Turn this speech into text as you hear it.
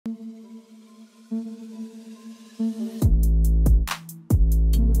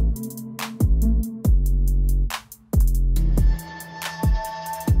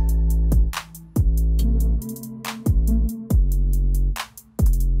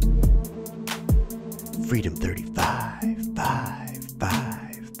Freedom 35, 5.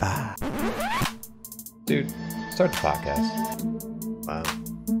 Dude, start the podcast. Wow.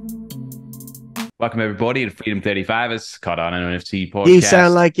 Welcome everybody to Freedom 35. It's Cardano NFT podcast. You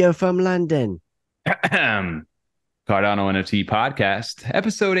sound like you're from London. Cardano NFT podcast,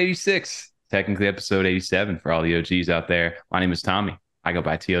 episode 86. Technically episode 87 for all the OGs out there. My name is Tommy. I go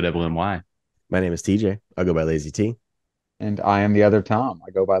by TOWNY. My name is TJ. I'll go by Lazy T. And I am the other Tom.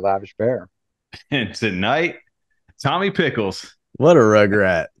 I go by Lavish Bear. And tonight, Tommy Pickles. What a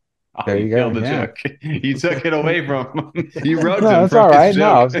rugrat. Oh, There you go, killed the yeah. joke. You took it away from him. You rugged No, him. that's from all his right.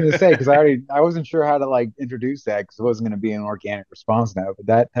 No, I joke. was going to say because I wasn't sure how to like introduce that because it wasn't going to be an organic response now. But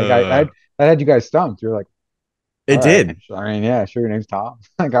that that had you guys stumped. You're like, It all did. right. I mean, yeah, sure. Your name's Tom.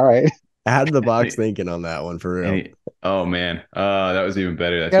 Like, all right. I had the box thinking on that one for real. Oh man, that was even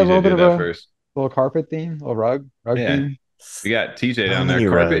better. That Yeah, a little TJ bit did of that a- first. Little carpet theme, little rug Yeah. theme. We got TJ How down there. many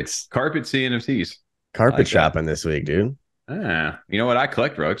Carpet rugs? CNFTs. Carpet like that. shopping this week, dude. Ah, you know what? I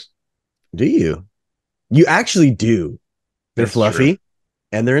collect rugs. Do you? You actually do. They're That's fluffy true.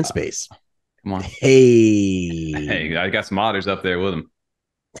 and they're in space. Come on. Hey. Hey, I got some otters up there with them.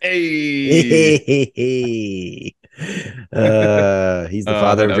 Hey. He's the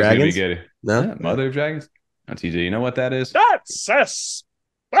father of dragons. No? Yeah, mother of dragons. Oh, TJ, you know what that is? That's a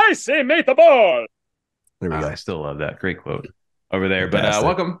spicy meatball. There we go. I still love that. Great quote over there. Fantastic. But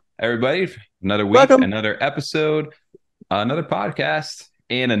welcome, everybody. Another week, Welcome. another episode, another podcast,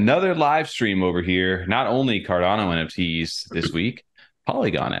 and another live stream over here. Not only Cardano NFTs this week,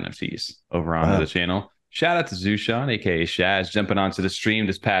 Polygon NFTs over onto Wow. the channel. Shout out to Zushan, aka Shaz, jumping onto the stream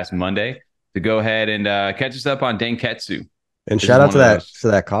this past Monday to go ahead and catch us up on Danketsu. And This shout is out to one of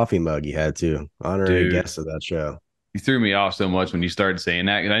that those. coffee mug you had too. Honorary Dude. guest of that show. You threw me off so much when you started saying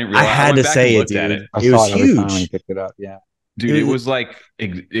that because I didn't I realize. had went to back say and it, looked at dude. it. I It saw was it every time when you huge. picked it up. Yeah. Dude, It it was- was like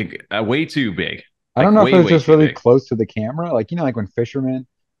way too big. I don't Like, know if it was way just too really big. close to the camera. Like, like when fishermen,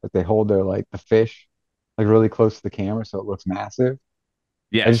 like they hold their like the fish like really close to the camera so it looks massive.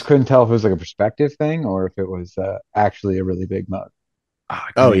 Yes. I just couldn't tell if it was like a perspective thing or if it was actually a really big mug. I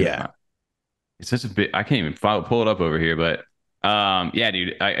couldn't Oh, even yeah. find- It's such a big. I can't even pull it up over here, but yeah,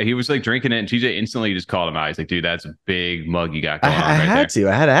 dude. He was like drinking it, and TJ instantly just called him out. He's like, "Dude, that's a big mug you got I going on right had there." to.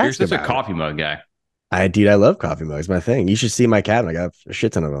 I had to You're ask such a about coffee mug guy. it. I love coffee mugs. My thing. You should see my cabinet. I got a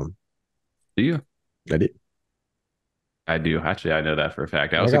shit ton of them. Do you? I do. I do. Actually, I know that for a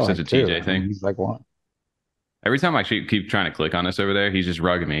fact. That I was got like such a two. TJ I mean, thing. he's like one. Every time I keep trying to click on this over there, he's just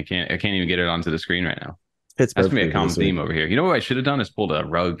rugging me. I can't even get it onto the screen right now. Fits That's gonna be perfectly a for common this week. theme over here. You know what I should have done is pulled a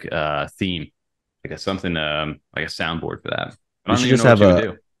rug theme, like a something like a soundboard for that. We I should don't even just know what have you a- would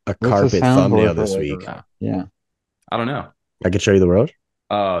do. A What's the carpet soundboard thumbnail for, this like, week. Yeah. I don't know. I could show you the world.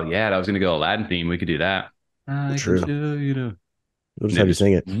 Oh yeah, I was gonna go Aladdin theme. We could do that. I True. can show you the- We'll just have you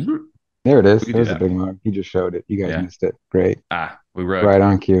sing it. There it is. We can do There's a that. big mug. He just showed it. You guys Yeah. missed it. Great. We wrote. Right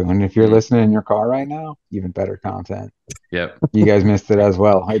on cue. And if you're Mhm. listening in your car right now, even better content. Yep. You guys missed it as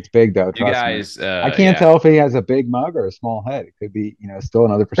well. It's big though. You Trust me. guys. I can't tell if he has a big mug or a small head. It could be, still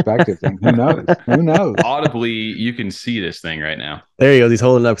another perspective thing. Who knows? Who knows? Audibly, you can see this thing right now. There he goes. He's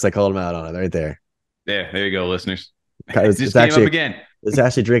holding it up because I called him out on it right there. There you go, listeners. It's Just came actually- up again. It's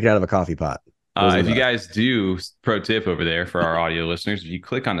actually drinking out of a coffee pot. If you guys do, pro tip over there for our audio listeners, if you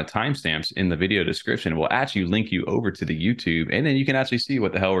click on the timestamps in the video description, we'll actually link you over to the YouTube, and then you can actually see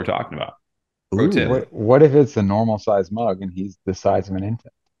what the hell we're talking about. Pro Ooh, tip. What if it's a normal size mug and he's the size of an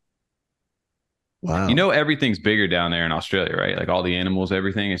infant? Wow. You know, everything's bigger down there in Australia, right? Like all the animals,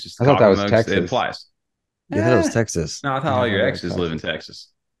 everything. It's just I thought that coffee was mugs. Texas. It applies. Yeah, I thought it was Eh. Texas. No, I thought all Yeah, your that was exes live in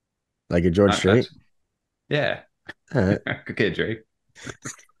Texas. Like a George Not- Strait. Yeah. All right. Okay, Drake.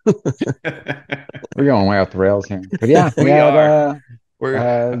 We're going way off the rails here. But yeah, we We had are. We're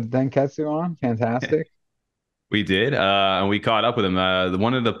Danketsu on. Fantastic. We did, and we caught up with him.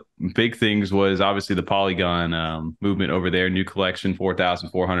 One of the big things was obviously the Polygon movement over there. New collection,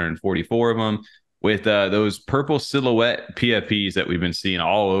 4,444 of them, with those purple silhouette PFPs that we've been seeing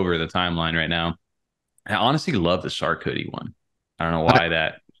all over the timeline right now. I honestly love the shark hoodie one. I don't know why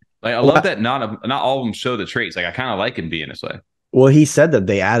that. Like, I love that not all of them show the traits. Like, I kind of like him being this way. Well, he said that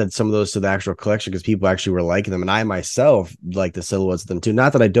they added some of those to the actual collection because people actually were liking them. And I myself like the silhouettes of them too.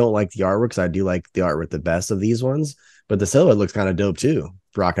 Not that I don't like the artwork, because I do like the artwork the best of these ones, but the silhouette looks kind of dope too.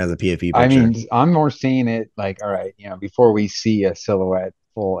 Rocking as a PFP picture. I mean, I'm more seeing it like, all right, before we see a silhouette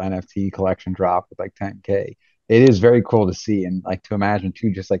full NFT collection drop with like 10K, it is very cool to see and like to imagine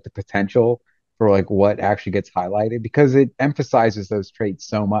too, just like the potential for like what actually gets highlighted because it emphasizes those traits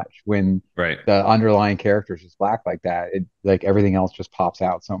so much when Right. the underlying character is just black like that. It like everything else just pops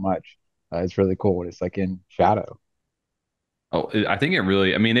out so much. It's really cool when it's like in shadow. Oh, I think it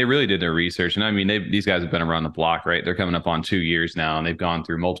really, I mean, they really did their research. And I mean, these guys have been around the block, right? They're coming up on 2 years now, and they've gone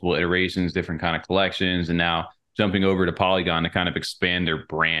through multiple iterations, different kind of collections, and now jumping over to Polygon to kind of expand their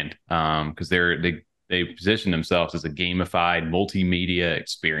brand. Because they position themselves as a gamified multimedia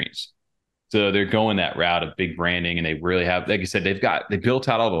experience. So they're going that route of big branding, and they really have, like I said, they built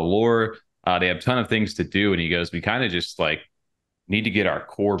out all the lore. They have a ton of things to do. And he goes, we kind of just like need to get our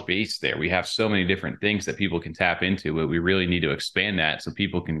core base there. We have so many different things that people can tap into, but we really need to expand that so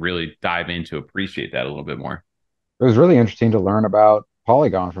people can really dive in to appreciate that a little bit more. It was really interesting to learn about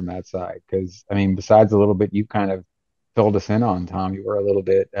Polygon from that side because, I mean, besides a little bit you kind of filled us in on, Tom, you were a little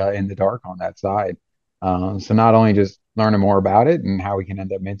bit in the dark on that side. So not only just learning more about it and how we can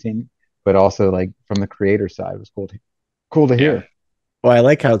end up minting, but also like from the creator side was cool to Yeah. hear. Well, I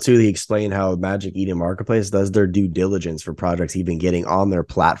like how too he explained how Magic Eden Marketplace does their due diligence for projects even getting on their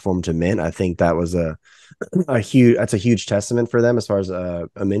platform to mint. I think that was a huge testament for them as far as a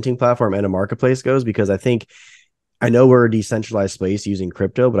minting platform and a marketplace goes, because I know we're a decentralized space using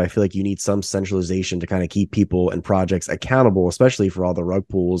crypto, but I feel like you need some centralization to kind of keep people and projects accountable, especially for all the rug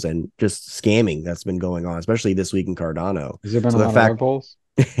pulls and just scamming that's been going on, especially this week in Cardano. Has there been So a the lot of fact rug pulls?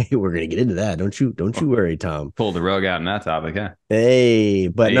 we're gonna get into that. Don't you worry, Tom. Pull the rug out in that topic, yeah. Hey,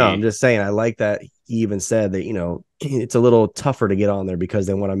 but no, I'm Hey, just saying, I like that he even said that, it's a little tougher to get on there because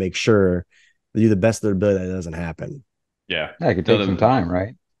they want to make sure they do the best of their ability that doesn't happen. yeah. Yeah, it could So take some time,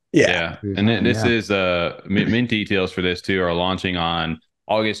 right? Yeah. yeah, Who's and then on? this Yeah. is mint details for this too are launching on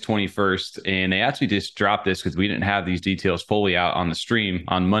August 21st, and they actually just dropped this because we didn't have these details fully out on the stream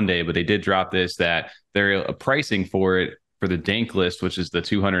on Monday, but they did drop this that they're pricing for it for the Dank list, which is the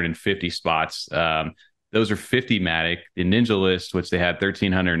 250 spots. Those are 50 Matic. The Ninja list, which they had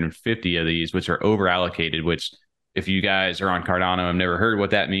 1,350 of these, which are over allocated, which if you guys are on Cardano, I've never heard what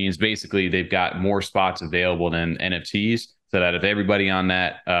that means. Basically, they've got more spots available than NFTs, so that if everybody on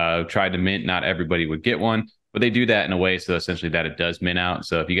that tried to mint, not everybody would get one. But they do that in a way so essentially that it does mint out.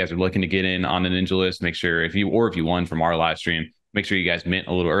 So if you guys are looking to get in on the Ninja list, make sure if you won from our live stream, make sure you guys mint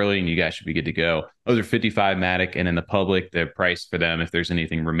a little early and you guys should be good to go. Those are 55 Matic, and in the public, the price for them, if there's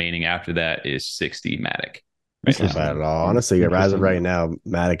anything remaining after that, is 60 Matic right That's not now. bad at all. Honestly, as of Interesting. right now,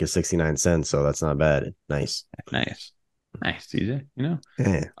 Matic is 69 cents, so that's not bad. Nice. Nice, TJ. Yeah.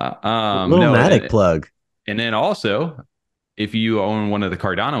 Little No, Matic plug. and then also, if you own one of the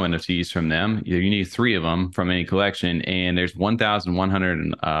Cardano NFTs from them, you need 3 of them from any collection, and there's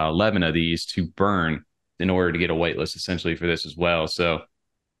 1,111 of these to burn in order to get a whitelist essentially for this as well. So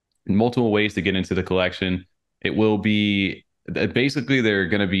multiple ways to get into the collection. It will be basically they're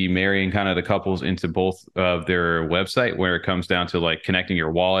going to be marrying kind of the couples into both of their website where it comes down to like connecting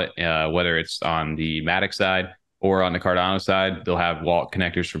your wallet, whether it's on the Matic side or on the Cardano side, they'll have wallet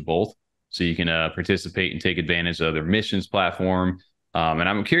connectors for both. So you can participate and take advantage of their missions platform. And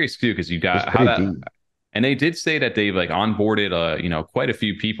I'm curious too, because you got It's how pretty that, deep. and they did say that they've like onboarded, quite a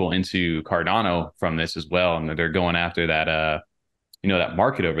few people into Cardano from this as well. And they're going after that, that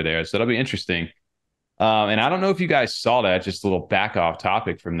market over there. So that'll be interesting. And I don't know if you guys saw that, just a little back off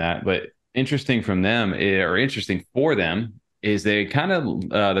topic from that, but interesting from them or interesting for them is they kind of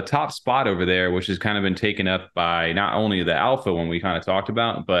the top spot over there, which has kind of been taken up by not only the alpha one we kind of talked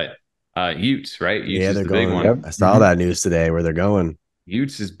about, but Utes, right? Utes Yeah, is they're the big going. one. Yep. I saw that news today where they're going.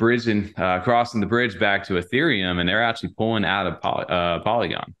 Utes is bridging, crossing the bridge back to Ethereum, and they're actually pulling out of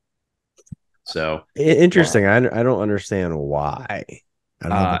Polygon. So Interesting. I don't understand why. I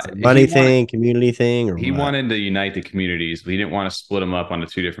don't know if it's a he money wanted thing, community thing, or he what. wanted to unite the communities, but he didn't want to split them up onto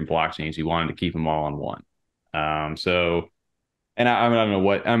 2 different blockchains. He wanted to keep them all on one. So, and I don't know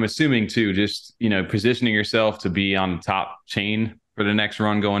what I'm assuming too. Just positioning yourself to be on the top chain for the next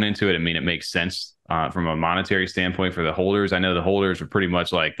run going into it. I mean, it makes sense from a monetary standpoint for the holders. I know the holders are pretty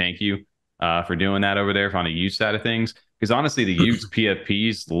much like, thank you for doing that over there on the Ute side of things. Because honestly, the Utes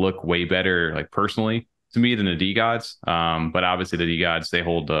PFPs look way better, like personally to me, than the D gods. But obviously, the D gods they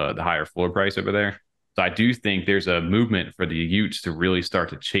hold the higher floor price over there. So I do think there's a movement for the Utes to really start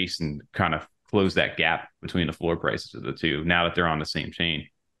to chase and kind of close that gap between the floor prices of the two now that they're on the same chain.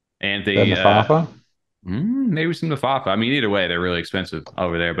 And they The Fafa? maybe some Nafafa. I mean, either way, they're really expensive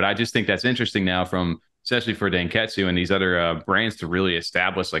over there. But I just think that's interesting now, from especially for Danketsu and these other brands to really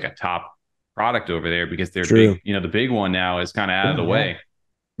establish like a top product over there, because they're True. big. The big one now is kind of out of the way.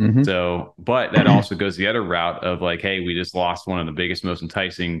 Mhm. So, but that also goes the other route of like, hey, we just lost one of the biggest, most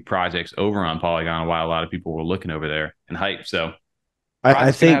enticing projects over on Polygon while a lot of people were looking over there and hype. So, I it's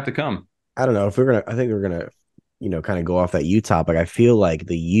gonna think have to come. I don't know if we're gonna. I think we're gonna, kind of go off that Ute topic. I feel like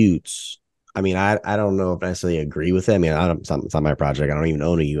the Utes I mean, I don't know if I necessarily agree with it. I mean, it's not my project. I don't even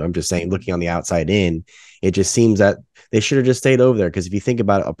own you. I'm just saying, looking on the outside in, it just seems that they should have just stayed over there. Because if you think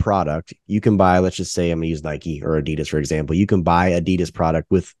about a product, you can buy, let's just say I'm gonna use Nike or Adidas, for example. You can buy Adidas product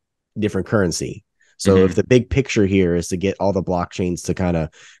with different currency. So if the big picture here is to get all the blockchains to kind of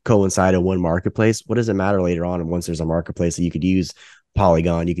coincide in one marketplace, what does it matter later on? And once there's a marketplace that you could use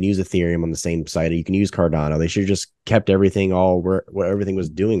Polygon, you can use Ethereum on the same site, you can use Cardano. They should have just kept everything all where everything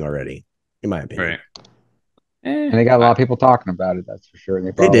was doing already, in my opinion. Right. And they got a lot of people talking about it, that's for sure. And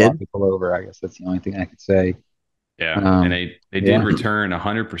they brought a lot of people over. I guess that's the only thing I could say. Yeah, and they did return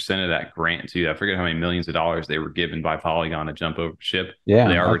 100% of that grant too. I forget how many millions of dollars they were given by Polygon to jump over ship. Yeah,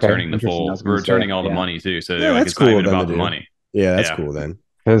 they are returning the full, returning all the money too. So they're like, it's not even about the money. Yeah, that's cool then.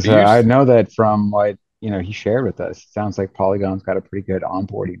 Because I know that from what he shared with us, it sounds like Polygon's got a pretty good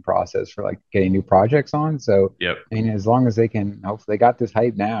onboarding process for like getting new projects on. So yep. I mean, as long as they can, hopefully they got this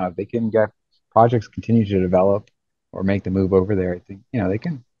hype now. If they can get projects continue to develop or make the move over there, I think they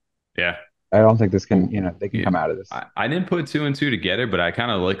can. Yeah. I don't think this can, they can come out of this. I didn't put 2 and 2 together, but I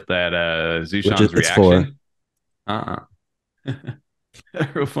kind of looked at Zushan's reaction.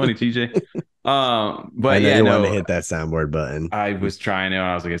 Real funny, TJ. But yeah, wanted to hit that soundboard button. I was trying to, and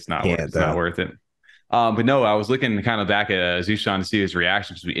I was like, it's not worth it. But no, I was looking kind of back at Zushan to see his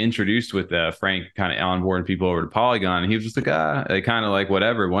reaction, because we introduced with Frank kind of onboarding people over to Polygon, and he was just like, kind of like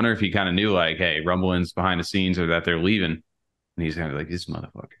whatever. Wonder if he kind of knew like, hey, rumblings behind the scenes or that they're leaving. And he's kind of like, these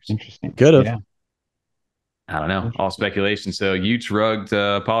motherfuckers. Interesting. Could have. Yeah. I don't know. All speculation. So Utes rugged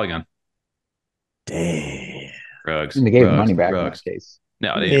Polygon. Damn. Rugs. And they gave money back in that case.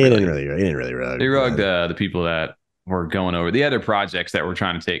 No, they didn't really rug. They rugged the people that were going over the other projects that were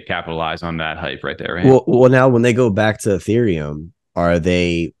trying to capitalize on that hype right there. Right? Well, now when they go back to Ethereum, are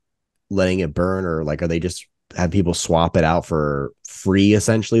they letting it burn, or like are they just have people swap it out for free?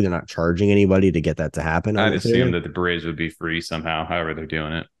 Essentially, they're not charging anybody to get that to happen. I'd assume that the bridge would be free somehow, however they're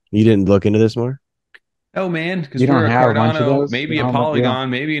doing it. You didn't look into this more? Oh man, because we're a Cardano, maybe a Polygon,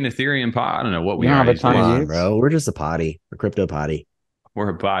 maybe an Ethereum pod. I don't know what we are. Come on, bro. We're just a potty, a crypto potty. We're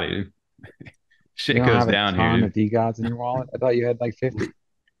a potty. Shit you goes down here. You don't have a ton of D-gods in your wallet? I thought you had like 50.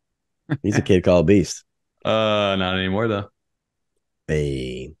 He's a kid called Beast. Not anymore though.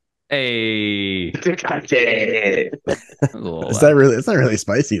 Hey. It's not really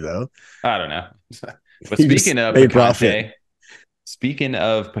spicy though. I don't know. But speaking of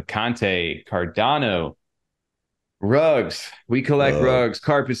Picante, Cardano, rugs. We collect rugs,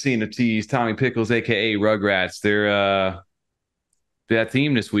 carpet CNFTs, Tommy Pickles, aka Rugrats. They're that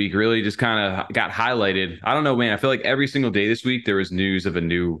theme this week really just kind of got highlighted. I don't know, man. I feel like every single day this week there was news of a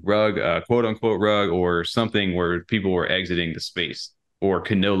new rug, quote unquote rug, or something where people were exiting the space or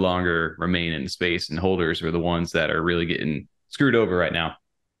could no longer remain in the space, and holders are the ones that are really getting screwed over right now.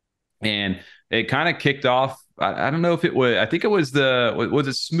 And it kind of kicked off. I don't know if it was, I think it was was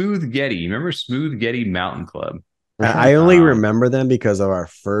it Smooth Yeti? You remember Smooth Yeti Mountain Club? I only remember them because of our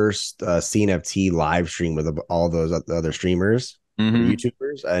first CNFT live stream with all those other streamers,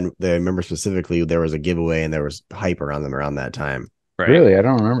 YouTubers. And they remember specifically there was a giveaway and there was hype around them around that time. Right. Really? I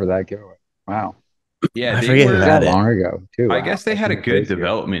don't remember that giveaway. Wow. Yeah, I forget that long ago too. I guess they had a good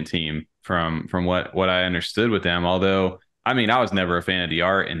development team from what I understood with them. Although, I mean, I was never a fan of the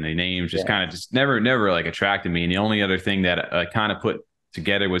art, and the names just kind of just never like attracted me. And the only other thing that I kind of put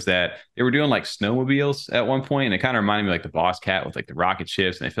together was that they were doing like snowmobiles at one point, and it kind of reminded me like the Boss Cat with like the rocket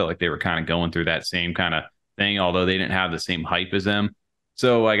ships, and I felt like they were kind of going through that same kind of thing, although they didn't have the same hype as them.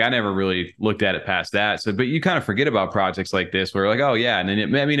 So like I never really looked at it past that. So, but you kind of forget about projects like this where like, oh yeah, and then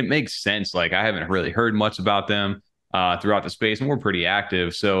it makes sense. Like I haven't really heard much about them throughout the space, and we're pretty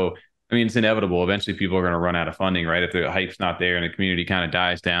active. So I mean, it's inevitable. Eventually, people are going to run out of funding, right? If the hype's not there and the community kind of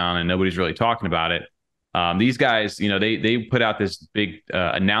dies down and nobody's really talking about it. These guys, they put out this big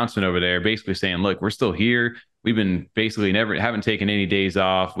announcement over there, basically saying, "Look, we're still here. We've been basically haven't taken any days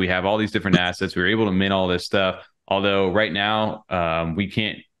off. We have all these different assets. We were able to mint all this stuff. Although right now, we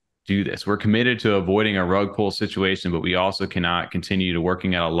can't do this. We're committed to avoiding a rug pull situation, but we also cannot continue to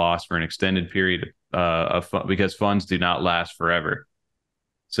working at a loss for an extended period because funds do not last forever."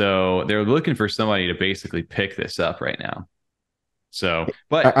 So they're looking for somebody to basically pick this up right now. So,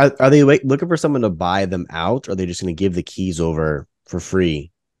 but are they looking for someone to buy them out, or are they just going to give the keys over for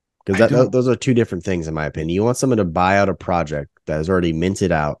free? Because those are two different things, in my opinion. You want someone to buy out a project that is already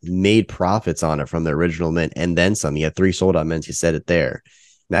minted out, made profits on it from the original mint, and then some. You had 3 sold out mints. You said it there.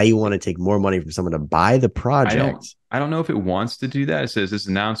 Now you want to take more money from someone to buy the project. I don't know if it wants to do that. It says this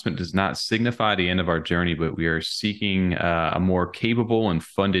announcement does not signify the end of our journey, but we are seeking a more capable and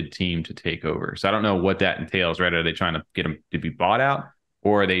funded team to take over. So I don't know what that entails, right? Are they trying to get them to be bought out?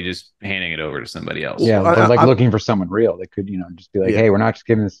 or are they just handing it over to somebody else? Yeah, Well, they're like I, looking for someone real. They could, just be like, yeah, hey, we're not just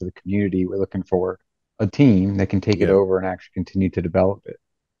giving this to the community. We're looking for a team that can take it yeah. over and actually continue to develop it.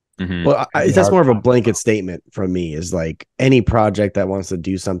 Mm-hmm. Well, It'd be that's hard more to of a find blanket statement from me. Is like any project that wants to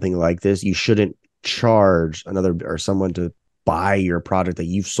do something like this, you shouldn't charge another or someone to buy your project that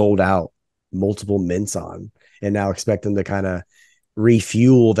you've sold out multiple mints on, and now expect them to kind of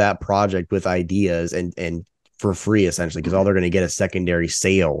refuel that project with ideas and for free essentially, because all they're going to get is secondary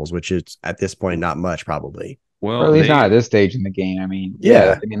sales, which is at this point not much probably. or at Well, least not they at this stage in the game. I mean, yeah,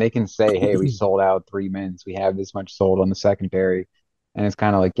 Yeah, I mean they can say, hey, we sold out 3 minutes. We have this much sold on the secondary, and it's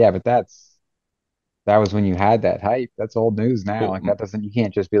kind of like, yeah, but that was when you had that hype. That's old news now. well, Like that doesn't. You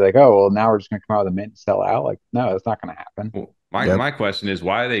can't just be like, oh, well, now we're just gonna come out with a mint and sell out. Like, no, that's not gonna happen. well, my yep. my question is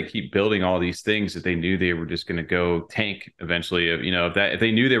why do they keep building all these things that they knew they were just going to go tank eventually? If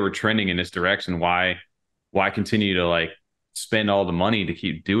they knew they were trending in this direction, why continue to like spend all the money to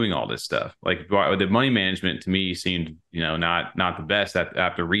keep doing all this stuff? Like the money management to me seemed not the best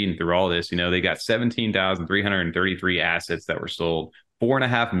after reading through all this. They got 17,333 assets that were sold,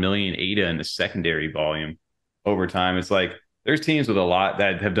 4.5 million ADA in the secondary volume over time. It's like there's teams with a lot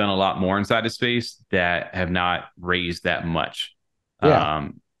that have done a lot more inside the space that have not raised that much. Yeah.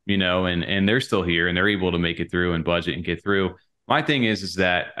 And they're still here and they're able to make it through and budget and get through. My thing is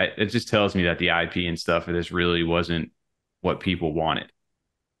that it just tells me that the IP and stuff for this really wasn't what people wanted.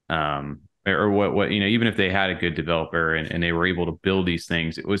 Or what even if they had a good developer and they were able to build these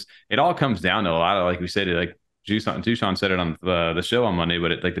things, it all comes down to a lot of, like we said, like Dushan said it on the show on Monday,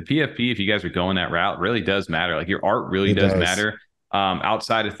 but like the PFP, if you guys are going that route, really does matter. Like your art really does matter.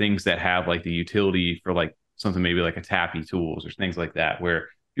 Outside of things that have like the utility for like something maybe like a tappy tools or things like that, where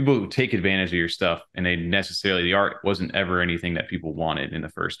people take advantage of your stuff and the art wasn't ever anything that people wanted in the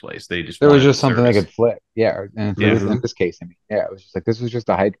first place. They just There was wanted the just something they service. could flip. Yeah. And for Yeah. this, in this case, I mean, yeah, it was just like this was just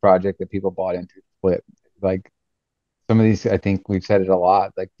a hype project that people bought into to flip. Like some of these, I think we've said it a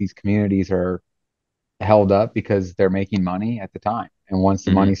lot, like these communities are held up because they're making money at the time. And once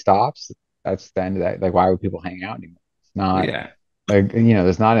the Mm-hmm. money stops, that's the end of that. Like, why would people hang out anymore? It's not Yeah. like,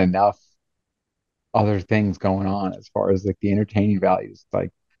 there's not enough other things going on as far as like the entertaining values.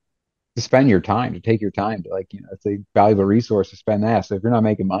 Like to spend your time, to take your time to like, it's a valuable resource to spend that. So if you're not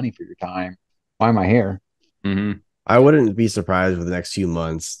making money for your time, why am I here? Mm-hmm. I wouldn't be surprised with the next few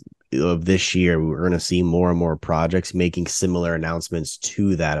months of this year we're going to see more and more projects making similar announcements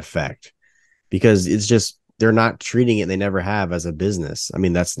to that effect, because it's just they're not treating it, they never have, as a business. I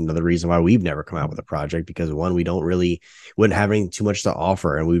mean, that's another reason why we've never come out with a project, because one, we wouldn't have any too much to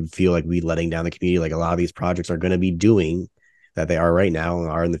offer, and we feel like we letting down the community, like a lot of these projects are going to be doing, that they are right now and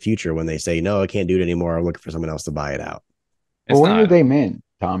are in the future, when they say, no, I can't do it anymore, I'm looking for someone else to buy it out. It's Well, when did not. they mint,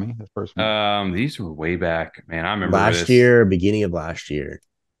 Tommy? The first one. These were way back, man. I remember Last this. year, beginning of last year.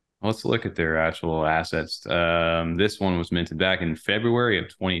 Let's look at their actual assets. This one was minted back in February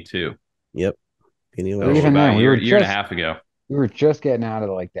of 22. Yep. Beginning of But last So even about then, a year and a half ago. we were just getting out of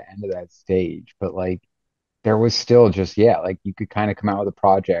like the end of that stage, but like there was still just, yeah, like you could kind of come out with a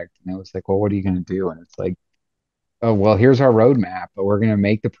project and it was like, well, what are you going to do? And it's like, oh, well, here's our roadmap, but we're going to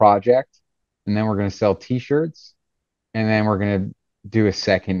make the project and then we're going to sell t-shirts and then we're going to do a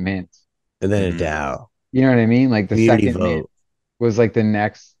second mint. and then a Mhm. DAO. You know what I mean? Like the Community second mint vote. was like the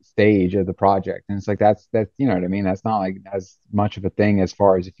next stage of the project. And it's like, that's, you know what I mean? That's not like as much of a thing as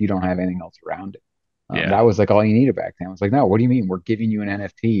far as if you don't have anything else around it. Yeah. That was like all you needed back then. It was like, no, what do you mean? We're giving you an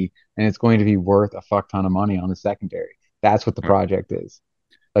NFT and it's going to be worth a fuck ton of money on the secondary. That's what the project is.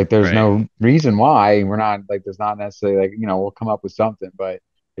 Like, there's Right. no reason why we're not like, there's not necessarily like, we'll come up with something, but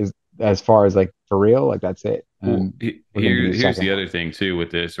is as far as like for real, like that's it. Well, And we're going to do a here's second the one. other thing too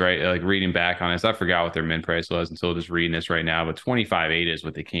with this, right? Like reading back on this, I forgot what their min price was until just reading this right now. But 25 ADA is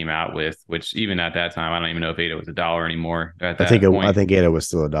what they came out with, which even at that time, I don't even know if ADA was $1 anymore at that I point. think ADA was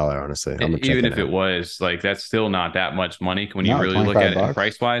still $1, honestly. I'm gonna check Even it if it out. was, like, that's still not that much money when you No, really look at it $25.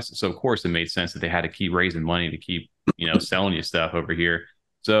 price wise. So of course it made sense that they had to keep raising money to keep selling you stuff over here.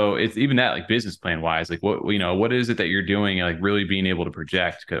 So it's even that, like, business plan wise, like what is it that you're doing, like really being able to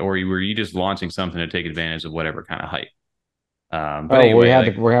project, or were you just launching something to take advantage of whatever kind of hype? But Oh, anyway,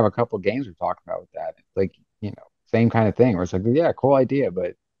 like, we have a couple games we're talking about with that. Like, same kind of thing where it's like, yeah, cool idea,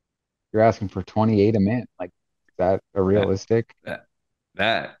 but you're asking for 28 a mint. Like, is that a that realistic that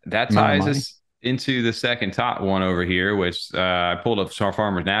amount of ties money? us into the second top one over here, which I pulled up Char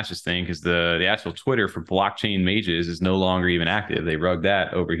Farmer Nash's thing because the actual Twitter for blockchain mages is no longer even active. They rugged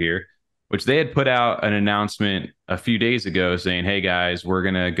that over here, which they had put out an announcement a few days ago saying, hey guys, we're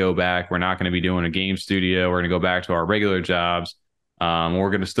gonna go back. We're not gonna be doing a game studio. We're gonna go back to our regular jobs. We're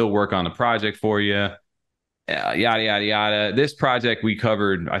gonna still work on the project for you. Yada yada yada. This project we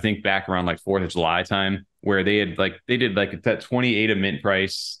covered, I think, back around like 4th of July time, where they did like that 28 a mint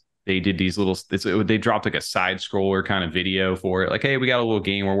price. They did these little, they dropped like a side scroller kind of video for it. Like, hey, we got a little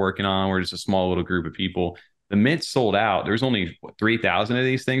game we're working on. We're just a small little group of people. The mint sold out. There's only 3,000 of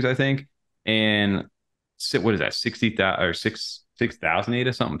these things, I think. And what is that? 60,000 or 6,008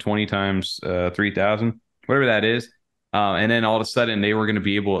 or something, 20 times 3,000, whatever that is. And then all of a sudden they were going to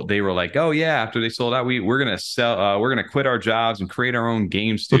be able, they were like, oh yeah, after they sold out, we're going to sell, we're going to quit our jobs and create our own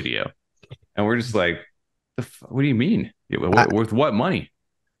game studio. And we're just like, what do you mean? With what money?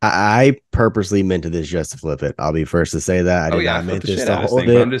 I purposely minted this just to flip it. I'll be first to say that. I did not mint this to hold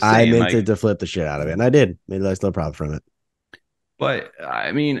it. I minted to flip the shit out of it. And I did. Made nice no problem from it. But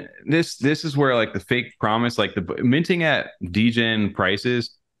I mean, this is where like the fake promise, like the minting at degen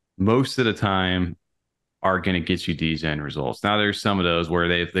prices, most of the time are going to get you degen results. Now there's some of those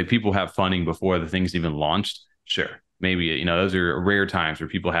where they people have funding before the thing's even launched. Sure, maybe, you know, those are rare times where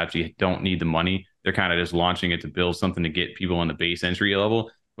people actually don't need the money. They're kind of just launching it to build something to get people on the base entry level.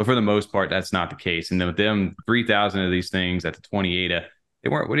 But for the most part, that's not the case. And then with them 3,000 of these things at the 28, they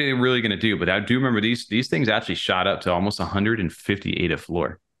weren't, what are they really going to do? But I do remember these things actually shot up to almost 158 a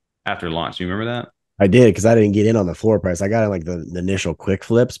floor after launch. You remember that? I did, because I didn't get in on the floor price. I got in like the initial quick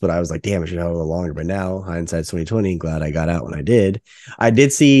flips, but I was like, damn, I should have a little longer. But now, hindsight's 2020, glad I got out when I did. I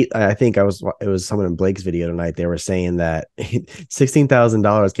did see, I think it was someone in Blake's video tonight. They were saying that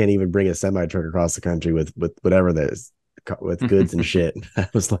 $16,000 can't even bring a semi truck across the country with whatever that is, with goods and shit. I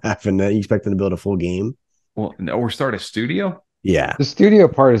was laughing. You expect them to build a full game? Well, or start a studio? Yeah. The studio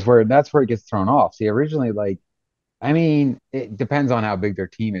part is that's where it gets thrown off. See, originally, like, I mean, it depends on how big their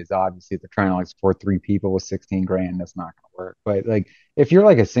team is. Obviously, if they're trying to like support 3 people with 16 grand, that's not going to work. But like, if you're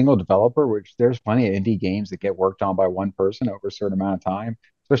like a single developer, which there's plenty of indie games that get worked on by one person over a certain amount of time,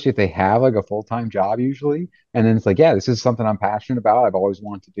 especially if they have like a full-time job usually. And then it's like, yeah, this is something I'm passionate about. I've always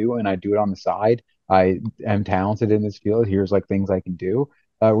wanted to do, and I do it on the side. I am talented in this field. Here's like things I can do.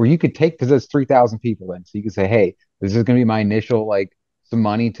 Where you could take, because there's 3,000 people then, so you could say, hey, this is going to be my initial like some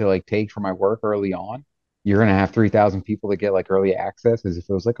money to like take for my work early on. You're going to have 3,000 people that get like early access, as if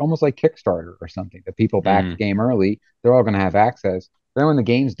it was like almost like Kickstarter or something. The people back the game early, they're all going to have access. Then when the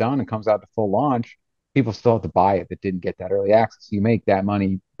game's done and comes out to full launch, people still have to buy it that didn't get that early access. So you make that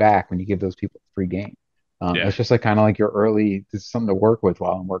money back when you give those people a free game. It's just like kind of like your early, this is something to work with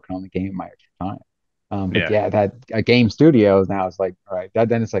while I'm working on the game in my extra time. But yeah, that a game studio now is like, all right,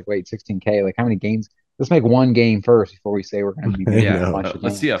 then it's like, wait, 16K, like how many games? Let's make one game first before we say we're going to be making a bunch of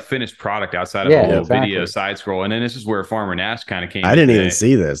let's games. see a finished product outside of a little video side scroll. And then this is where Farmer Nash kind of came. I didn't even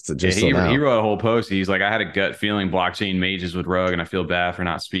see this. He wrote a whole post. He's like, I had a gut feeling blockchain mages with Rug, and I feel bad for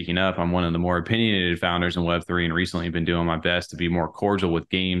not speaking up. I'm one of the more opinionated founders in Web3, and recently been doing my best to be more cordial with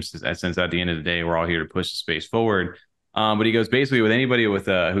games, since at the end of the day, we're all here to push the space forward. But he goes, basically, with anybody with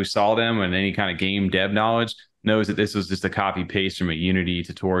who saw them and any kind of game dev knowledge knows that this was just a copy paste from a Unity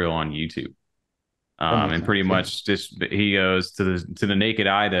tutorial on YouTube. And pretty much just, he goes, to the naked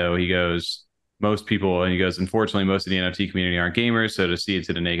eye though, he goes, most people, and he goes, unfortunately, most of the NFT community aren't gamers, so to see it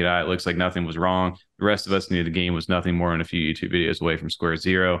to the naked eye, it looks like nothing was wrong. The rest of us knew the game was nothing more than a few YouTube videos away from square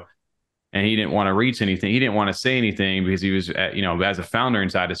zero. And he didn't want to reach anything. He didn't want to say anything because he was, as a founder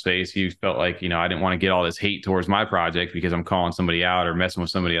inside his space, he felt like, I didn't want to get all this hate towards my project because I'm calling somebody out or messing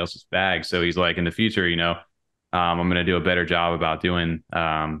with somebody else's bag. So he's like, in the future, I'm going to do a better job about doing,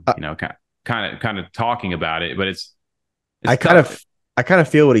 kind of talking about it. But it's I kind of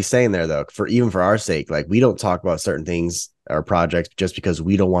feel what he's saying there though, even for our sake. Like, we don't talk about certain things or projects just because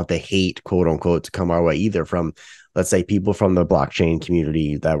we don't want the hate, quote unquote, to come our way either, from, let's say, people from the blockchain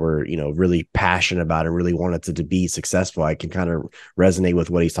community that were, really passionate about it, really wanted to be successful. I can kind of resonate with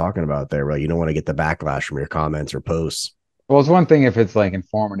what he's talking about there, right? You don't want to get the backlash from your comments or posts. Well, it's one thing if it's like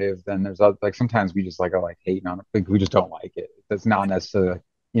informative, then there's like sometimes we just like are like hating on it. Like, we just don't like it. That's not necessarily,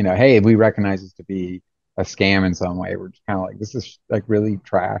 hey, we recognize this to be a scam in some way. We're just kind of like, this is like really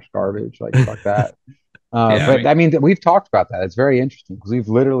trash garbage. Like, fuck that. But I mean, we've talked about that. It's very interesting because we've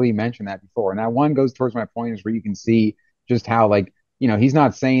literally mentioned that before. And that one goes towards my point, is where you can see just how, like, he's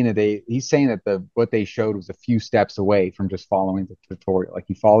not saying that he's saying that what they showed was a few steps away from just following the tutorial. Like,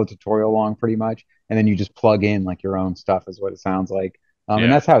 you follow the tutorial along pretty much, and then you just plug in like your own stuff is what it sounds like. And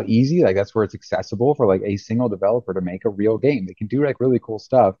that's how easy, like, that's where it's accessible for like a single developer to make a real game. They can do like really cool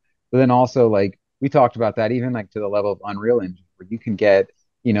stuff. But then also, like, we talked about that even like to the level of Unreal Engine, where you can get,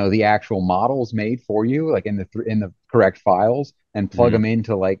 the actual models made for you, like in the correct files, and plug them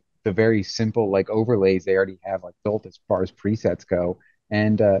into like the very simple like overlays they already have like built as far as presets go,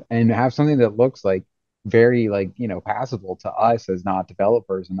 and have something that looks like very like, you know, passable to us as not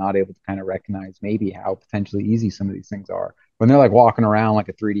developers and not able to kind of recognize maybe how potentially easy some of these things are when they're like walking around like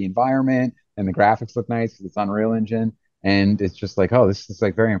a 3D environment and the graphics look nice because it's Unreal Engine and it's just like, oh, this is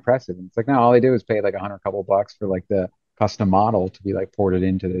like very impressive. And it's like, no, all they do is pay like 100 couple bucks for like the custom model to be like ported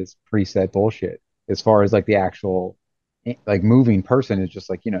into this preset bullshit. As far as like the actual like moving person is just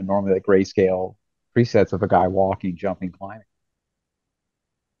like, you know, normally like grayscale presets of a guy walking, jumping, climbing.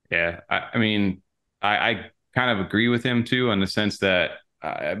 Yeah, I mean, I kind of agree with him too in the sense that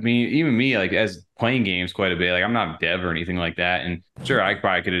I mean, even me, like as playing games quite a bit, like I'm not a dev or anything like that. And sure, I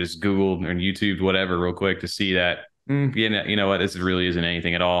probably could have just Googled or YouTubed whatever real quick to see that, you know what, this really isn't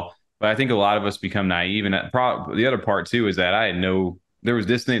anything at all. But I think a lot of us become naive. And the other part too is that I had there was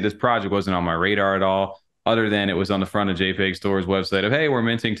this project wasn't on my radar at all, other than it was on the front of JPEG Store's website of, hey, we're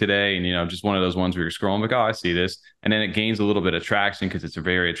minting today. And, you know, just one of those ones where you're scrolling, like, oh, I see this. And then it gains a little bit of traction because it's a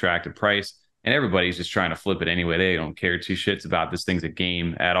very attractive price. And everybody's just trying to flip it anyway. They don't care two shits about this thing's a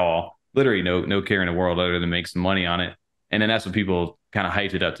game at all. Literally no care in the world other than make some money on it. And then that's what people kind of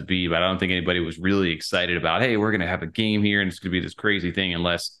hyped it up to be. But I don't think anybody was really excited about, hey, we're going to have a game here and it's going to be this crazy thing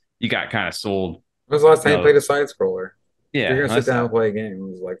unless you got kind of sold. When was the last time you played a side scroller? Yeah. If you're going to sit down and play a game, it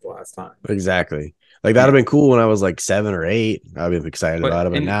was like the last time. Exactly. Like that'd have been cool when I was like 7 or 8. I'd be excited about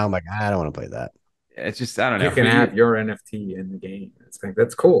it. But now I'm like, I don't want to play that. It's just, I don't know. You can have your NFT in the game. It's like,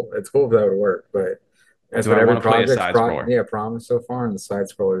 that's cool. It's cool if that would work, but that's what every project's promised so far, and the side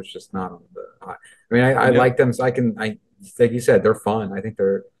scroller is just not on the. I mean, I like them. So I like you said, they're fun. I think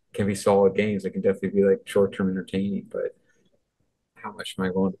they're can be solid games. They can definitely be like short term entertaining, but how much am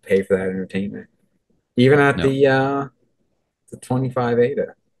I willing to pay for that entertainment? Even at the 25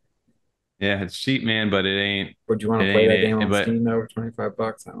 ADA. Yeah, it's cheap, man, but it ain't. Would you want to play that game on Steam though for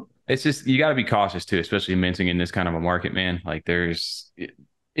 $25? I don't. It's just you got to be cautious too, especially minting in this kind of a market, man. Like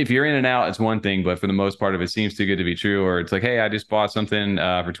if you're in and out, it's one thing, but for the most part, if it seems too good to be true, or it's like, hey, I just bought something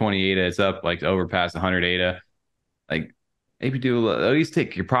for 20 ADA, it's up like over past 100 ADA, like maybe at least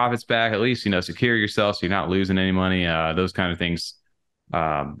take your profits back, at least, you know, secure yourself so you're not losing any money. Those kind of things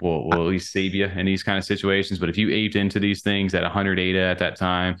will at least save you in these kind of situations. But if you aped into these things at 100 ADA at that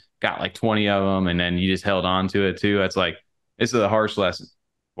time, got like 20 of them, and then you just held on to it too, that's like, it's a harsh lesson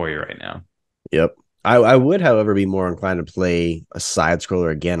for you right now. Yep. I would, however, be more inclined to play a side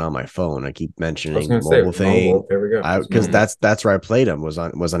scroller again on my phone. I keep mentioning the mobile thing. There we go. Because that's where I played them was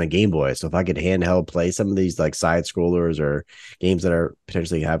on a Game Boy. So if I could handheld play some of these like side scrollers or games that are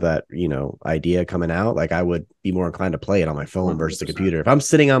potentially have that, you know, idea coming out, like I would be more inclined to play it on my phone 100%. Versus the computer. If I'm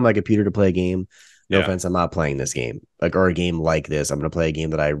sitting on my computer to play a game, no offense, I'm not playing this game or a game like this. I'm going to play a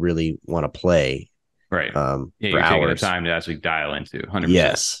game that I really want to play. Right. Yeah, you're taking the time to actually dial into 100%.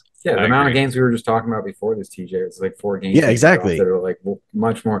 Yes. Yeah, the amount of games we were just talking about before this, TJ, it's like 4 games. Yeah, exactly. That are like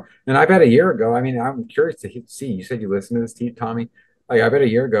much more. And I bet a year ago, I mean, I'm curious to see. You said you listened to this, Tommy. Like, I bet a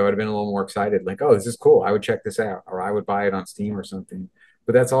year ago, I'd have been a little more excited. Like, oh, this is cool. I would check this out, or I would buy it on Steam or something.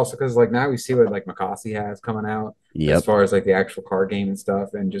 But that's also because like now we see what like Mocossi has coming out as far as like the actual card game and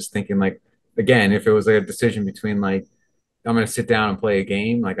stuff, and just thinking like, again, if it was like a decision between like, I'm going to sit down and play a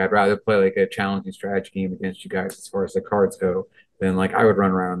game, like I'd rather play like a challenging strategy game against you guys as far as the cards go. Then like I would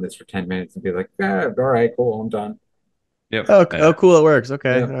run around this for 10 minutes and be like, all right, cool, I'm done. Yep. Oh, cool, it works.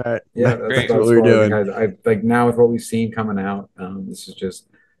 Okay, yeah. All right. Yeah, that's what we're doing. I like now with what we've seen coming out, this is just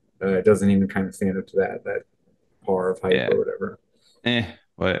it doesn't even kind of stand up to that par of hype or whatever.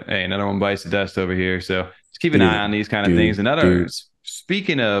 But hey, another one bites the dust over here. So just keep an eye on these kind of things.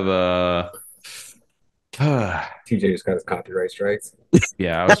 Speaking of TJ just got his copyright strikes.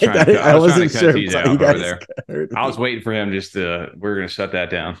 Yeah, I was trying to. I wasn't sure. Over there. I was me. waiting for him. Just we're gonna shut that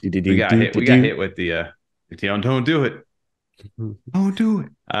down. We got hit. We got hit with the. Don't do it. Don't do it.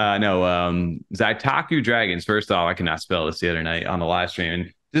 No. Zeitaku Dragonz. First off, I cannot spell this the other night on the live stream.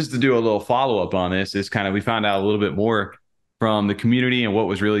 And just to do a little follow up on this, we found out a little bit more from the community and what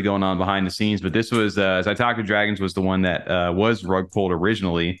was really going on behind the scenes. But this was Zeitaku Dragonz was the one that was Rugpulll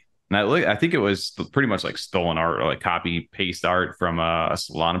originally. And I think it was pretty much like stolen art or like copy paste art from a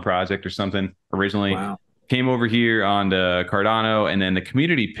Solana project or something originally. Wow. Came over here on the Cardano, and then the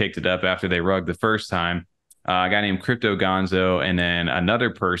community picked it up after they rugged the first time. A guy named Crypto Gonzo, and then another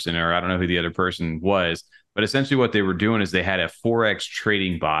person, or I don't know who the other person was, but essentially what they were doing is they had a Forex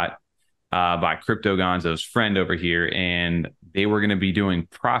trading bot by Crypto Gonzo's friend over here, and they were going to be doing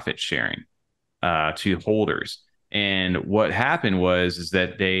profit sharing to holders. And what happened is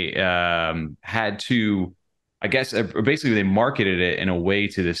that they had to, I guess, basically they marketed it in a way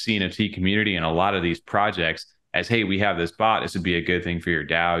to the CNFT community and a lot of these projects as, hey, we have this bot. This would be a good thing for your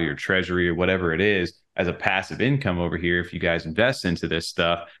DAO, your treasury, or whatever it is. as a passive income over here if you guys invest into this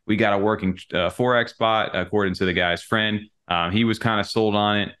stuff. We got a working Forex bot, according to the guy's friend. He was kind of sold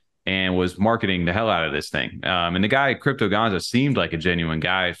on it and was marketing the hell out of this thing. And the guy, Crypto Gonzo, seemed like a genuine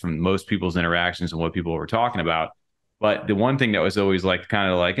guy from most people's interactions and what people were talking about. But the one thing that was always like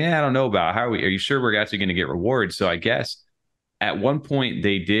kind of like, I don't know about are you sure we're actually going to get rewards? So I guess at one point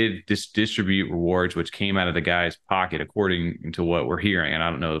they did distribute rewards, which came out of the guy's pocket, according to what we're hearing. And I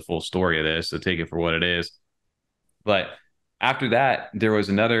don't know the full story of this, so take it for what it is. But after that, there was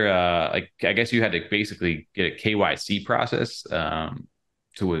another, like, I guess you had to basically get a KYC process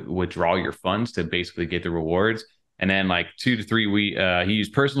to withdraw your funds to basically get the rewards. And then like 2 to 3 weeks, he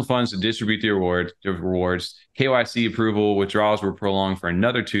used personal funds to distribute the rewards. KYC approval withdrawals were prolonged for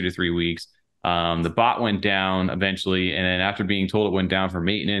another 2 to 3 weeks. The bot went down eventually. And then after being told it went down for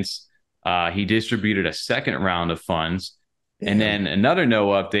maintenance, he distributed a second round of funds. Damn. And then another no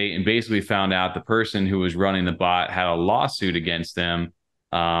update, and basically found out the person who was running the bot had a lawsuit against them.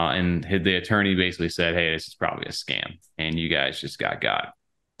 And the attorney basically said, hey, this is probably a scam. And you guys just got.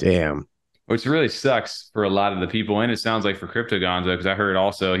 Damn. Which really sucks for a lot of the people. And it sounds like for Crypto Gonzo, because I heard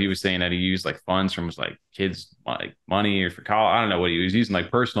also he was saying that he used like funds from like kids' like money or for college. I don't know what he was using,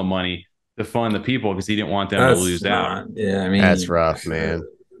 like personal money to fund the people because he didn't want them to lose out. Yeah, I mean, that's rough, man.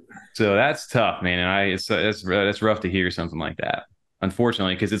 So that's tough, man. And that's rough to hear something like that,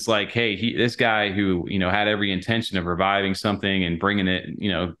 unfortunately, because it's like, hey, this guy who, had every intention of reviving something and bringing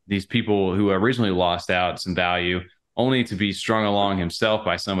it, these people who originally lost out some value, only to be strung along himself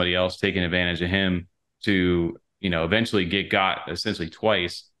by somebody else taking advantage of him to, eventually get got essentially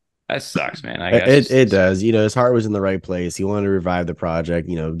twice. That sucks, man. I guess it does. His heart was in the right place. He wanted to revive the project,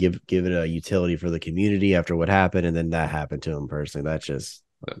 give it a utility for the community after what happened, and then that happened to him personally. That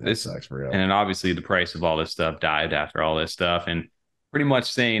sucks for real. And then obviously the price of all this stuff dived after all this stuff, and pretty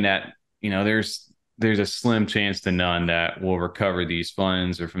much saying that there's a slim chance to none that we'll recover these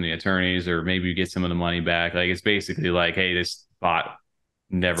funds or from the attorneys, or maybe you get some of the money back. Like, it's basically like, hey, this bot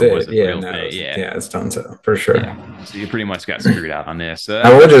never was a real thing. Yeah, it's done so for sure. Yeah. So you pretty much got screwed out on this.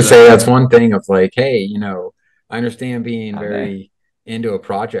 I will just say that's one thing of like, hey, I understand being very into a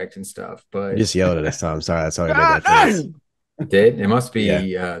project and stuff, but you just yelled at us, Tom. Sorry, that's how I did that first. It must be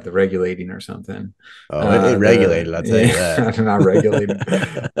the regulating or something. Oh, it regulated, I'll tell you that. Not regulated.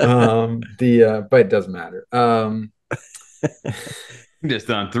 But it doesn't matter. Just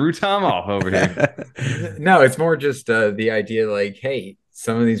done threw Tom off over here. No, it's more just the idea like, hey,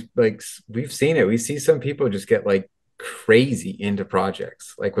 some of these, like, we've seen it. We see some people just get like crazy into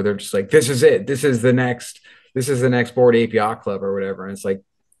projects, like where they're just like, this is it. This is the next Bored Ape Yacht Club or whatever. And it's like,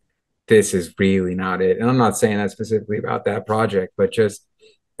 this is really not it. And I'm not saying that specifically about that project, but just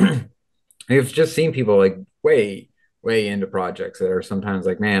I've just seen people like way into projects that are sometimes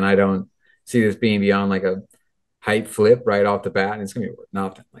like, man, I don't see this being beyond like a hype flip right off the bat, and it's gonna be worth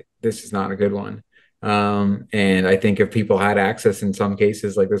nothing. Like, this is not a good one. And I think if people had access in some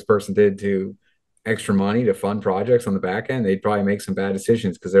cases, like this person did, to extra money to fund projects on the back end, they'd probably make some bad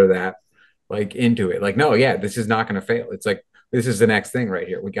decisions because they're that like into it. Like, no, yeah, this is not going to fail. It's like, this is the next thing right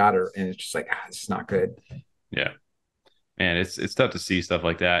here. We got her. And it's just like, this is not good. Yeah. And it's tough to see stuff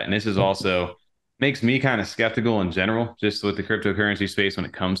like that. And this is also makes me kind of skeptical in general, just with the cryptocurrency space when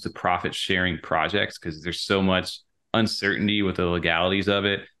it comes to profit sharing projects, because there's so much uncertainty with the legalities of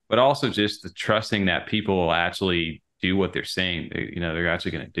it, but also just the trusting that people will actually do what they're saying they're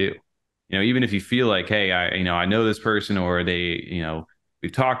actually going to do. Even if you feel like, hey, I know this person, or they,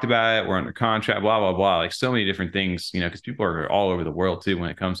 we've talked about it, we're under contract, blah, blah, blah, like so many different things, because people are all over the world too when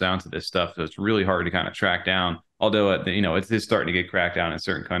it comes down to this stuff. So it's really hard to kind of track down, although, it's starting to get cracked down in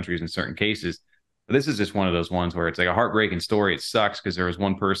certain countries in certain cases. But this is just one of those ones where it's like a heartbreaking story. It sucks because there was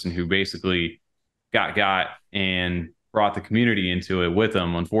one person who basically got and brought the community into it with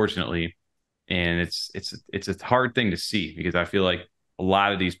them, unfortunately. And it's a hard thing to see, because I feel like a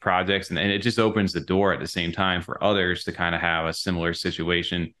lot of these projects, and it just opens the door at the same time for others to kind of have a similar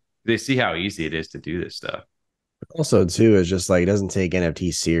situation. They see how easy it is to do this stuff. Also, too, is just like, it doesn't take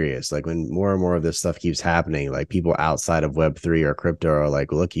NFT serious. Like, when more and more of this stuff keeps happening, like people outside of Web3 or crypto are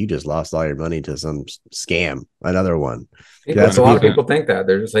like, look, you just lost all your money to some scam, another one. That's a lot of people think that.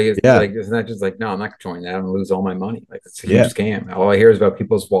 They're just like, isn't that just like, no, I'm not going to join that. I'm going to lose all my money. Like, it's a huge scam. All I hear is about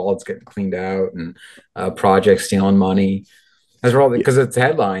people's wallets getting cleaned out and projects stealing money. That's all because it's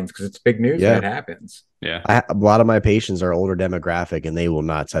headlines, because it's big news when it happens. Yeah, a lot of my patients are older demographic, and they will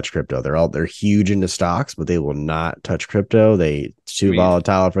not touch crypto. They're huge into stocks, but they will not touch crypto. It's too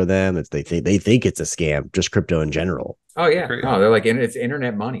volatile for them. They think it's a scam, just crypto in general. Oh yeah, no, they're like, it's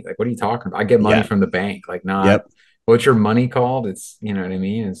internet money. Like, what are you talking about? I get money from the bank. Like, not what's your money called? It's, you know what I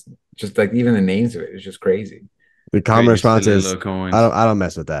mean? Just like even the names of it is just crazy. The common Great, response silly is, little coins. I don't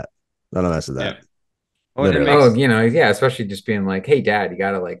mess with that. I don't mess with that. Yeah. Well, it Literally. makes, Oh, you know, yeah, especially just being like, hey, Dad, you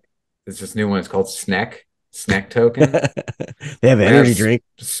gotta like, there's this new one. It's called Snack token. They have an They have energy drink.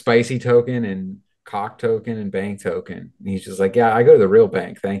 spicy token and cock token and bank token. And he's just like, yeah, I go to the real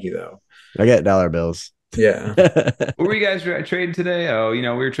bank. Thank you, though. I get dollar bills. Yeah. what were you guys trading today? Oh, you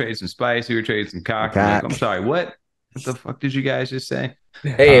know, we were trading some spice, we were trading some cock. I'm like, I'm sorry, what? What the fuck did you guys just say?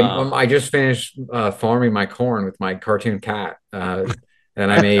 Hey, I just finished farming my corn with my cartoon cat, and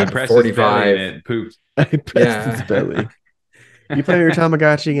I made pressed his belly 45. and it pooped. I pressed his belly. You play your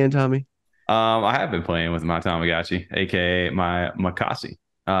Tamagotchi again, Tommy? I have been playing with my Tamagotchi, aka my Mocossi.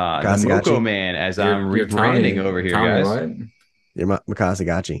 The Mocossi Moco Gotchi? man, as You're I'm rebranding over here, Tommy, guys. what? Your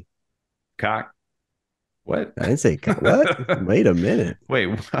Mocossi. Cock. What? I didn't say what? Wait a minute. Wait,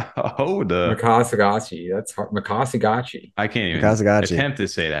 hold up. Makasagachi. That's hard. Makasagachi. I can't even Mocossi. attempt to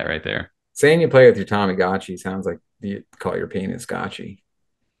say that right there. Saying you play with your Tamagotchi sounds like you call your penis gotchi.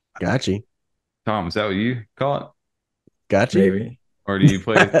 Gotchi. Tom, is that what you call it? Gotchi? Maybe. Or do you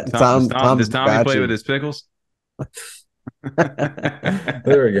play with Tom? Does Tommy play Gotchi. with his pickles?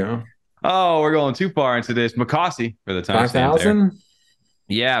 There we go. Oh, we're going too far into this. Mocossi for the time. 5,000?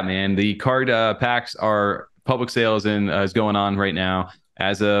 Yeah, man. The card packs are public sales and is going on right now.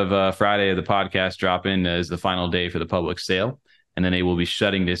 As of Friday of the podcast dropping is the final day for the public sale. And then they will be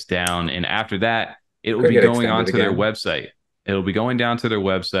shutting this down. And after that, it will be going onto their website. It'll be going down to their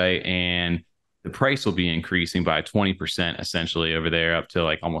website, and the price will be increasing by 20% essentially over there, up to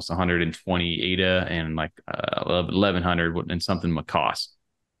like almost 120 ADA and like 1100 and something Mocossi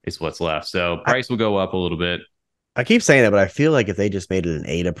is what's left. So price will go up a little bit. I keep saying it, but I feel like if they just made it an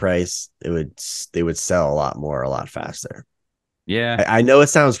ADA price, they would sell a lot more, a lot faster. Yeah. I know it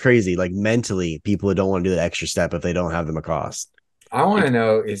sounds crazy. Like mentally, people don't want to do the extra step if they don't have the Mocossi. I want to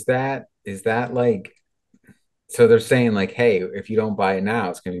know, is that like, so they're saying like, hey, if you don't buy it now,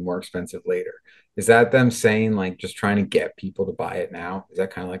 it's going to be more expensive later. Is that them saying like just trying to get people to buy it now? Is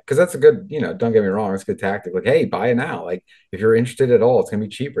that kind of like, because that's a good, don't get me wrong, it's a good tactic. Like, hey, buy it now. Like if you're interested at all, it's going to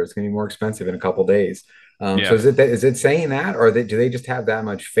be cheaper. It's going to be more expensive in a couple of days. So is it saying that, or do they just have that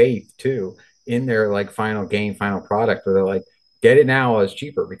much faith too in their like final product, where they're like, get it now while it's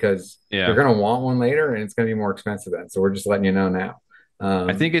cheaper, because you're going to want one later and it's going to be more expensive then. So we're just letting you know now.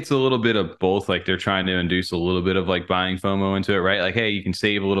 I think it's a little bit of both. Like they're trying to induce a little bit of like buying FOMO into it, right? Like, hey, you can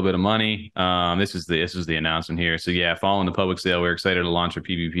save a little bit of money. This is the announcement here. So yeah, following the public sale, we're excited to launch our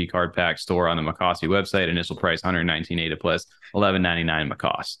PvP card pack store on the Mocossi website. Initial price 119 ADA plus 11.99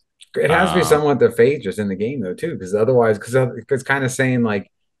 Mocossi. It has to be somewhat the faith just in the game though too, because otherwise, because it's kind of saying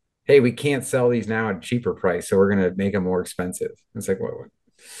like, hey, we can't sell these now at a cheaper price, so we're gonna make them more expensive. It's like what?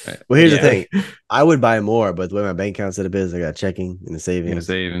 Right. Well, here's the thing. I would buy more, but the way my bank account set up is, I got checking and the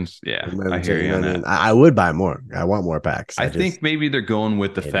savings. Yeah, I hear you on that. I would buy more. I want more packs. I think maybe they're going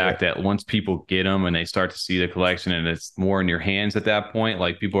with the fact that once people get them and they start to see the collection and it's more in your hands at that point,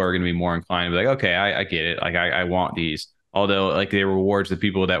 like people are going to be more inclined to be like, okay, I get it. Like I want these. Although like they rewards the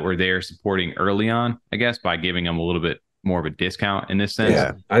people that were there supporting early on, I guess, by giving them a little bit more of a discount in this sense.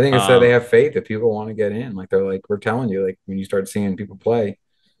 Yeah, I think it's that they have faith that people want to get in. Like they're like, we're telling you, like when you start seeing people play,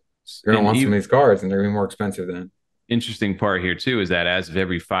 you're gonna want some of these cards, and they're gonna be more expensive then. Interesting part here too is that as of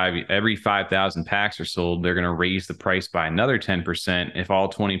every 5,000 packs are sold, they're going to raise the price by another 10%. If all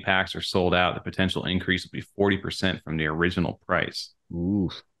 20 packs are sold out, the potential increase will be 40% from the original price. Ooh.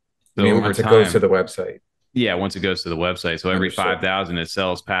 So once it goes to the website. Yeah, once it goes to the website. So every 5,000 it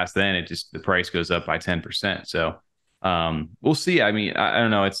sells past then, the price goes up by 10%. So we'll see. I mean, I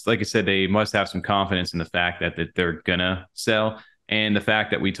don't know. It's like I said, they must have some confidence in the fact that they're gonna sell. And the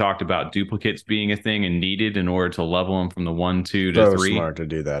fact that we talked about duplicates being a thing and needed in order to level them from the 1, 2 to 3. Smart to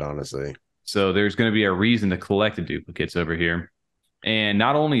do that, honestly. So there's going to be a reason to collect the duplicates over here. And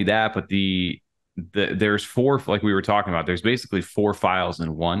not only that, but there's 4, like we were talking about, there's basically 4 files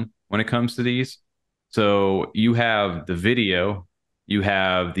in one when it comes to these. So you have the video, you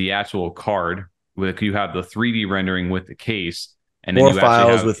have the actual card, you have the 3D rendering with the case. And 4 then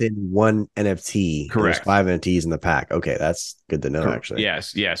files within one NFT. Correct. There's 5 NFTs in the pack. Okay, that's good to know, actually.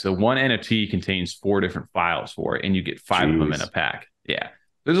 Yes, yeah. So one NFT contains 4 different files for it, and you get 5 of them in a pack. Yeah.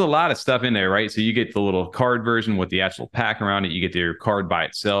 There's a lot of stuff in there, right? So you get the little card version with the actual pack around it. You get your card by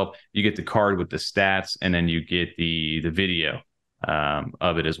itself. You get the card with the stats, and then you get the video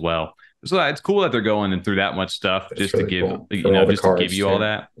of it as well. So it's cool that they're going through that much stuff just to give just to give you all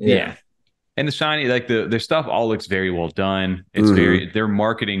that. Yeah. And the shiny, like their stuff all looks very well done. It's they're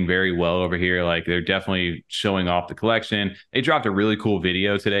marketing very well over here. Like they're definitely showing off the collection. They dropped a really cool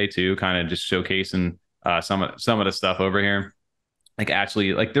video today too, kind of just showcasing some of the stuff over here. like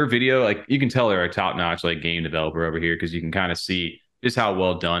actually like their video, like you can tell they're a top-notch like game developer over here because you can kind of see just how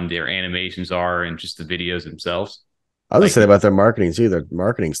well done their animations are and just the videos themselves. I was gonna Like say about their marketing too. Their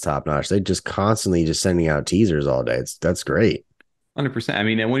marketing's top notch. They just constantly just sending out teasers all day. That's great. 100%. I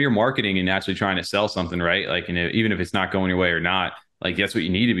mean, and when you're marketing and actually trying to sell something, right? Like, even if it's not going your way or not, like that's what you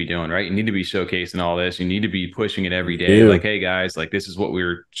need to be doing, right? You need to be showcasing all this. You need to be pushing it every You day. do. Like, hey guys, like this is what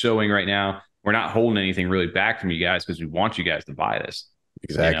we're showing right now. We're not holding anything really back from you guys because we want you guys to buy this.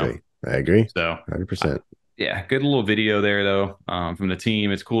 You know, Exactly. I agree. so 100%. yeah, good little video there though, from the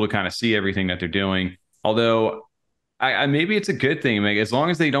team. It's cool to kind of see everything that they're doing. Although I maybe it's a good thing, like as long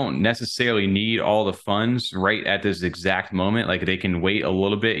as they don't necessarily need all the funds right at this exact moment, like they can wait a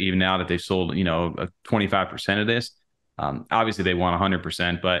little bit, even now that they've sold, 25% of this. Obviously, they want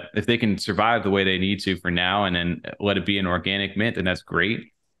 100%, but if they can survive the way they need to for now, and then let it be an organic mint, then that's great.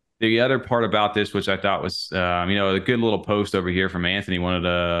 The other part about this, which I thought was, a good little post over here from Anthony, one of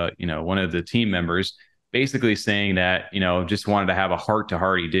the team members, basically saying that, just wanted to have a heart to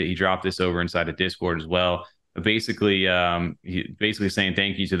heart. He dropped this over inside of Discord as well, basically basically saying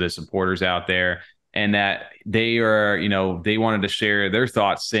thank you to the supporters out there, and that they are, they wanted to share their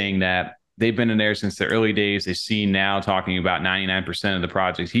thoughts, saying that they've been in there since the early days. They've seen now talking about 99% of the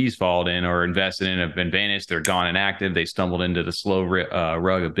projects he's followed in or invested in have been vanished. They're gone inactive. They stumbled into the slow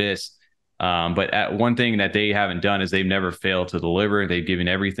rug abyss. But one thing that they haven't done is they've never failed to deliver. They've given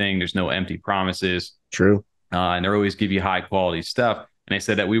everything. There's no empty promises. True. And they always give you high quality stuff. And they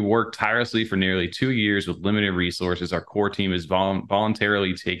said that we worked tirelessly for nearly 2 years with limited resources. Our core team has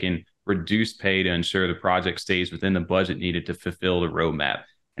voluntarily taken reduced pay to ensure the project stays within the budget needed to fulfill the roadmap.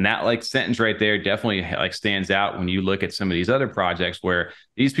 And that like sentence right there definitely like stands out when you look at some of these other projects where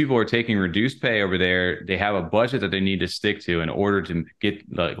these people are taking reduced pay over there. They have a budget that they need to stick to in order to get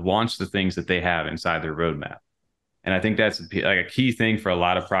like launch the things that they have inside their roadmap. And I think that's like a key thing for a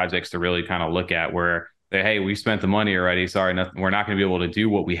lot of projects to really kind of look at, where hey, we spent the money already. Sorry, we're not going to be able to do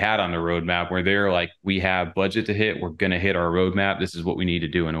what we had on the roadmap. Where they're like, we have budget to hit. We're going to hit our roadmap. This is what we need to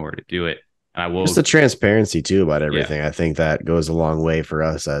do in order to do it. And I will just the transparency too about everything. Yeah. I think that goes a long way for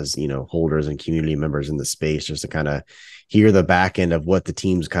us as, holders and community members in the space, just to kind of hear the back end of what the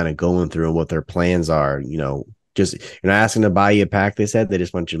team's kind of going through and what their plans are. Just you're not asking to buy you a pack. They said they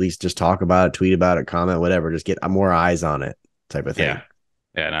just want you at least just talk about it, tweet about it, comment, whatever. Just get more eyes on it, type of thing.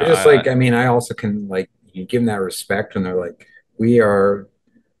 Yeah. No, I also can you give them that respect when they're like, we are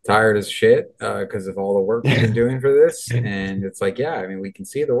tired as shit because of all the work we've been doing for this. And it's like, yeah, I mean, we can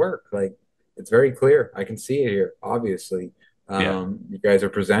see the work. Like, it's very clear. I can see it here, obviously. You guys are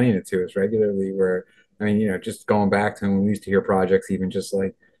presenting it to us regularly, where, I mean, just going back to when we used to hear projects, even just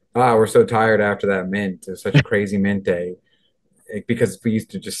like, we're so tired after that mint. It was such a crazy mint day. Because we used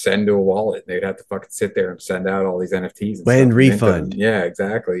to just send to a wallet. They'd have to fucking sit there and send out all these NFTs and refund. Yeah,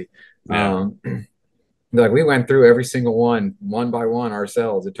 exactly. Yeah. Like we went through every single one by one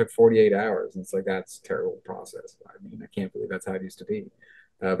ourselves. It took 48 hours. And it's like, that's a terrible process. I mean, I can't believe that's how it used to be.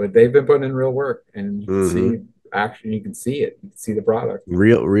 But they've been putting in real work, and you can see action. You can see it. You can see the product.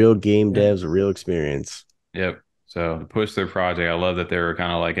 Real game devs, real experience. Yep. So to push their project, I love that they were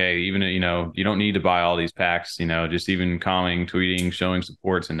kind of like, hey, even, you don't need to buy all these packs, just even commenting, tweeting, showing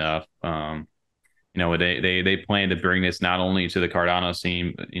support's enough. They plan to bring this not only to the Cardano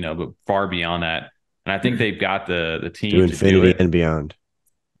scene, but far beyond that. And I think they've got the team to infinity do it. And beyond.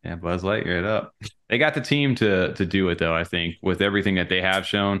 Yeah, Buzz Lightyear it up. They got the team to do it, though, I think, with everything that they have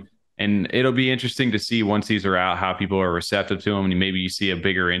shown. And it'll be interesting to see once these are out, how people are receptive to them. And maybe you see a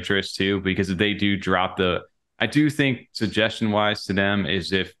bigger interest, too, because if they do drop I do think suggestion-wise to them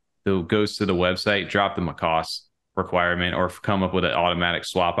is if it goes to the website, drop the Mocossi requirement, or come up with an automatic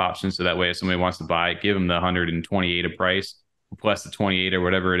swap option. So that way, if somebody wants to buy it, give them the 128 a price plus the 28 or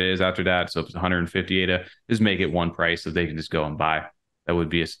whatever it is after that. So if it's 158, just make it one price so they can just go and buy. That would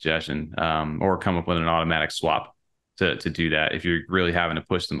be a suggestion, or come up with an automatic swap to do that if you're really having to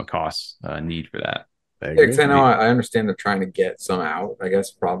push the Mocossi need for that. Because I know I understand they're trying to get some out, I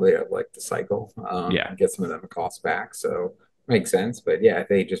guess, probably of like the cycle, and get some of them costs back. So makes sense. But yeah,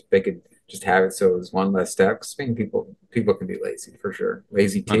 if they could just have it so it's one less step. I mean, people can be lazy for sure.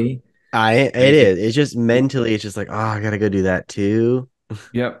 Lazy T. It is. It's just mentally, it's just like, I gotta go do that too.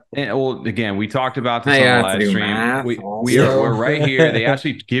 Yep. And well, again, we talked about this on the live stream. We're right here. They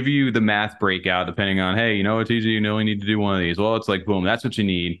actually give you the math breakout depending on, hey, TJ, you only need to do one of these. Well, it's like, boom, that's what you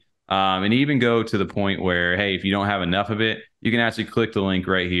need. And even go to the point where, hey, if you don't have enough of it, you can actually click the link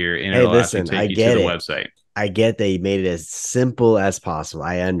right here, and it'll actually take you to the website. I get they made it as simple as possible.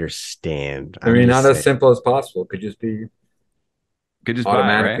 I understand. I mean, not as simple as possible. It could just be Could just buy it,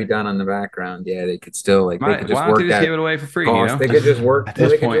 automatically right? done on the background. Yeah, they could still like they could just Why don't they work just that give it away for free? You cost. know, They could just work. at Well,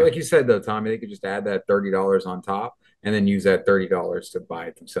 this they could do point. like you said though, Tommy. They could just add that $30 on top, and then use that $30 to buy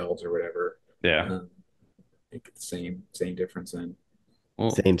it themselves or whatever. Yeah. Make it the same difference then.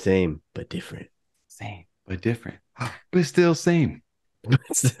 Well, Same, but different. same, but different, but still same.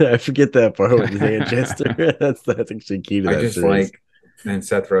 I forget that part with Manchester. that's actually key to that I just series. like, and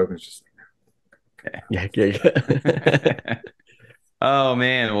Seth Rogen's just Yeah. Oh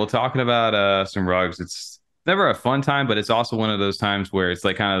man, well, talking about some rugs, it's never a fun time, but it's also one of those times where it's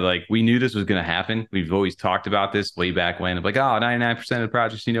like kind of like we knew this was going to happen. We've always talked about this way back when, of like, oh, 99% of the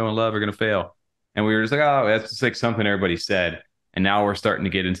projects you know and love are going to fail, and we were just like, oh, that's just like something everybody said. And now we're starting to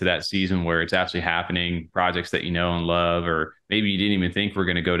get into that season where it's actually happening. Projects that you know and love, or maybe you didn't even think were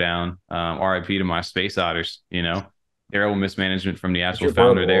going to go down. RIP to my space otters. You know, terrible mismanagement from the actual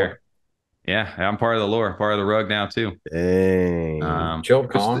founder there. Yeah, I'm part of the lore, part of the rug now too. Dang. chilled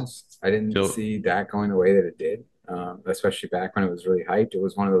Kongs. I didn't Chilled. see that going the way that it did, especially back when it was really hyped. It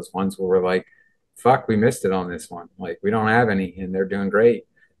was one of those ones where we're like, fuck, we missed it on this one. Like, we don't have any, and they're doing great.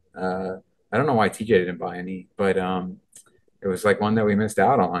 I don't know why TJ didn't buy any, but it was like one that we missed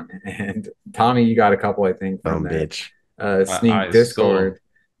out on. And Tommy, you got a couple, I think, from that bitch. sneak Discord.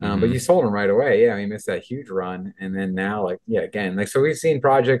 But Mhm. you sold them right away. Yeah, we missed that huge run. And then now, like, yeah, again, like, so we've seen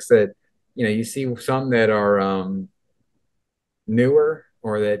projects that, you see some that are newer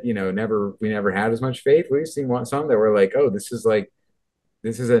or that, we never had as much faith. We've seen some that were like, oh, this is like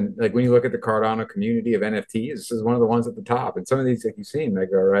when you look at the Cardano community of NFTs, this is one of the ones at the top. And some of these, like you've seen,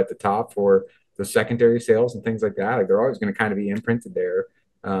 like are at the top for the secondary sales and things like that. Like they're always going to kind of be imprinted there,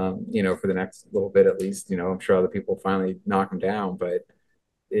 for the next little bit at least. I'm sure other people finally knock them down, but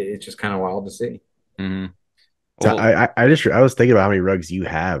it's just kind of wild to see. Mm-hmm. Well, I was thinking about how many rugs you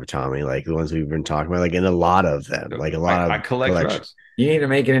have, Tommy, like the ones we've been talking about, like in a lot of them, like a lot of I collect rugs. You need to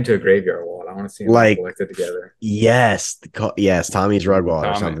make it into a graveyard wallet. I want to see them all collected together. Yes, Tommy's rug wallet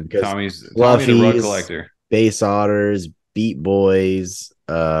or something. Tommy's the rug collector. Base otters, Beat Boys.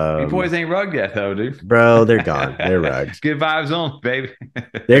 Beat Boys ain't rugged yet though, dude. Bro, they're gone. They're rugged. Good vibes on, baby.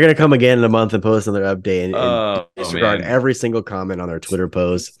 They're gonna come again in a month and post another update and disregard every single comment on their Twitter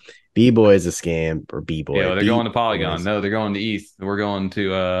posts. B-Boy is a scam, or B-Boy. Yeah, they're going to Polygon. No, they're going to ETH. We're going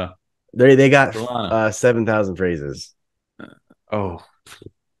to they got 7,000 phrases. Shout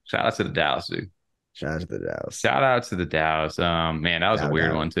out to the Dallas, dude. Shout out to the Dallas. Shout out to the Dallas. Man, that was a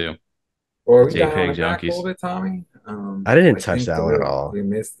weird one too. Or we got on the back a little bit, Tommy. I didn't touch that one at all. We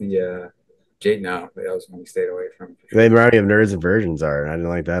missed the no, that was when we stayed away from. They remind me of Nerds and Virgins art. I didn't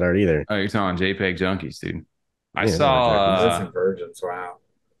like that art either. Oh, you're talking JPEG junkies, dude. I saw Nerds and Virgins. Wow.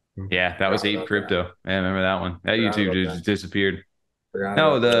 Yeah, that was 8 crypto. Yeah, I remember that one. That YouTube just disappeared.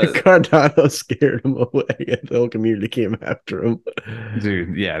 No, Cardano scared him away. The whole community came after him.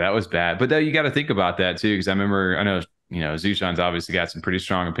 Dude, yeah, that was bad. But you got to think about that too, because I know Zushan's obviously got some pretty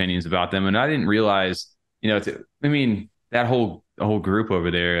strong opinions about them, and I didn't realize, that whole group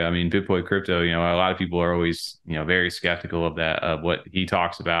over there. I mean, BitBoy Crypto. A lot of people are always very skeptical of that, of what he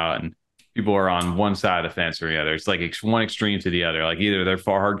talks about, and people are on one side of the fence or the other. It's like one extreme to the other. Like either they're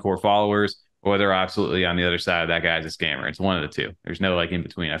hardcore followers or they're absolutely on the other side of that guy's a scammer. It's one of the two. There's no like in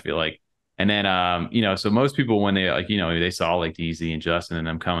between, I feel like. And then, so most people when they they saw like DZ and Justin and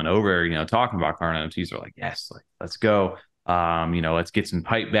them coming over, talking about Cardano NFTs, are like, yes, like let's go. Let's get some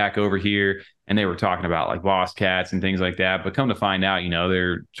hype back over here. And they were talking about like boss cats and things like that. But come to find out,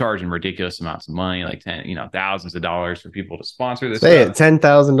 they're charging ridiculous amounts of money, like thousands of dollars for people to sponsor this. Say it,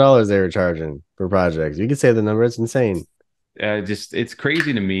 $10,000 they were charging for projects. You can say the number. It's insane. It's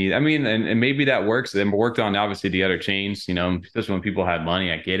crazy to me. I mean, and maybe that works. They worked on obviously the other chains, especially when people had money.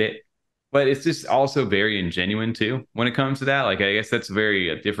 I get it. But it's just also very ingenuine too when it comes to that. Like, I guess that's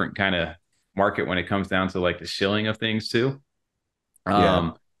a different kind of market when it comes down to like the shilling of things too.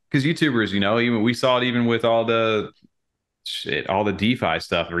 Because YouTubers, even we saw it even with all the DeFi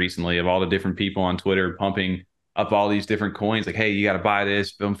stuff recently of all the different people on Twitter pumping up all these different coins. Like, hey, you got to buy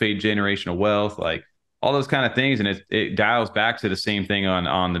this, don't fade generational wealth, like all those kind of things. And it dials back to the same thing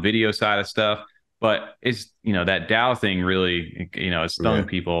on the video side of stuff. But it's, that DAO thing really, it stung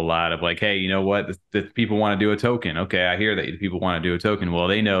people a lot of like, hey, you know what? The people want to do a token. Okay, I hear that people want to do a token. Well,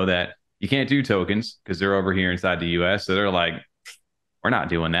 they know that you can't do tokens because they're over here inside the US. So they're like, we're not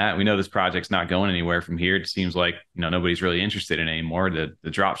doing that. We know this project's not going anywhere from here. It seems like, nobody's really interested in it anymore. The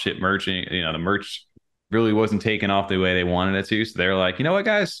dropship merchant, the merch really wasn't taken off the way they wanted it to. So they're like, you know what,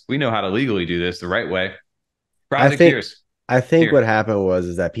 guys, we know how to legally do this the right way. I think what happened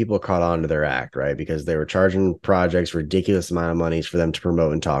was that people caught on to their act, right? Because they were charging projects ridiculous amount of money for them to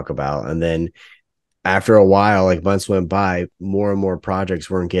promote and talk about. And then after a while, like months went by, more and more projects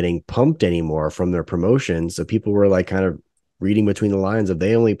weren't getting pumped anymore from their promotions. So people were like kind of reading between the lines of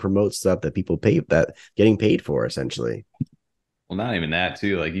they only promote stuff that people pay that getting paid for essentially. Well, not even that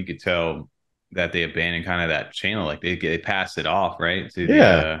too. Like you could tell that they abandoned kind of that channel. Like they passed it off right to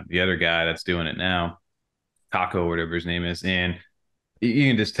Yeah. the other guy that's doing it now, Taco, whatever his name is, and you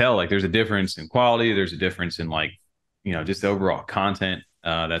can just tell like there's a difference in quality. There's a difference in like just the overall content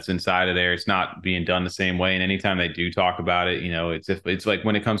that's inside of there. It's not being done the same way. And anytime they do talk about it, it's like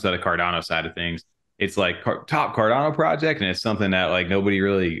when it comes to the Cardano side of things, it's like top Cardano project, and it's something that like nobody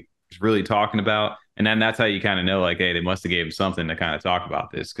really is really talking about. And then that's how you kind of know like, hey, they must have gave him something to kind of talk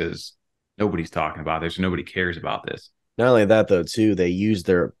about this because nobody's talking about this or nobody cares about this. Not only that, though, too, they used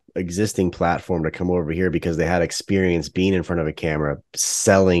their existing platform to come over here because they had experience being in front of a camera,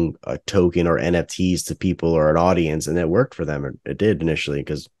 selling a token or NFTs to people or an audience, and it worked for them. It did initially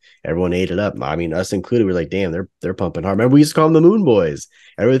because everyone ate it up. I mean, us included. We're like, damn, they're pumping hard. Remember, we used to call them the Moon Boys.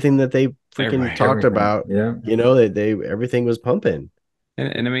 Everything that they freaking talked about, yeah, they everything was pumping.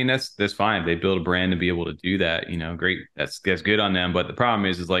 And I mean that's fine. They build a brand to be able to do that. Great. That's good on them. But the problem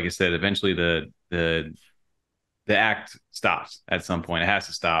is like I said, eventually the act stops at some point. It has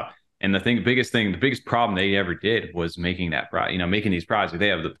to stop. And the biggest problem they ever did was making making these projects. They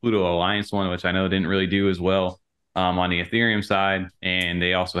have the Pluto Alliance one, which I know didn't really do as well on the Ethereum side. And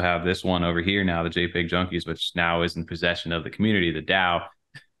they also have this one over here now, the JPEG Junkies, which now is in possession of the community, the DAO.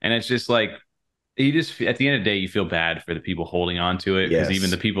 And it's just like, you just, at the end of the day, you feel bad for the people holding on to it because even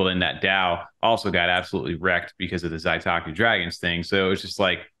the people in that DAO also got absolutely wrecked because of the Zeitaku Dragonz thing. So it's just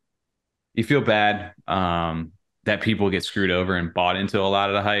like, you feel bad that people get screwed over and bought into a lot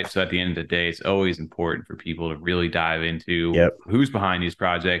of the hype. So at the end of the day, it's always important for people to really dive into who's behind these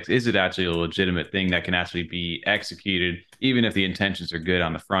projects. Is it actually a legitimate thing that can actually be executed, even if the intentions are good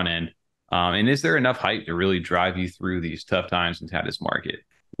on the front end? And is there enough hype to really drive you through these tough times inside this market?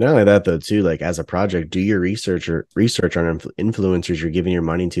 Not only that, though, too, like as a project, do your research on influencers you're giving your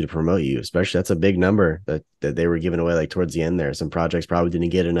money to promote you. Especially that's a big number that they were giving away like towards the end there. Some projects probably didn't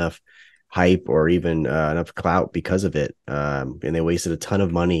get enough hype or even enough clout because of it. And they wasted a ton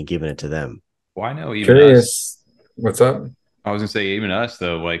of money giving it to them. Well, I know even curious. What's up? I was gonna say even us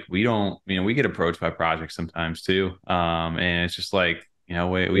though, like we don't, we get approached by projects sometimes too. And it's just like,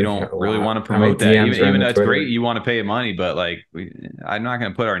 we don't really want to promote that. Even though it's great, you want to pay money, but like I'm not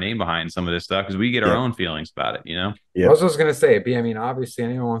going to put our name behind some of this stuff because we get our own feelings about it. I was just going to say, I mean, obviously,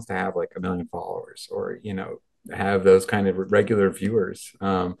 anyone wants to have like 1 million followers or have those kind of regular viewers.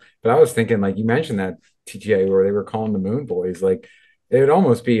 But I was thinking, like you mentioned that TGA where they were calling the Moon Boys, like it would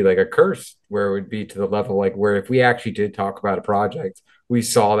almost be like a curse where it would be to the level like where if we actually did talk about a project, we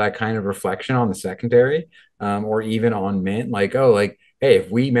saw that kind of reflection on the secondary, or even on mint, like hey,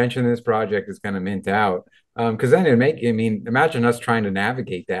 if we mention this project is going to mint out, because then imagine us trying to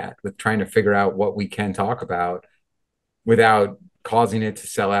navigate that with trying to figure out what we can talk about without causing it to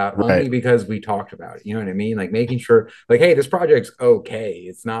sell out only because we talked about it. You know what I mean? Like making sure like, hey, this project's okay.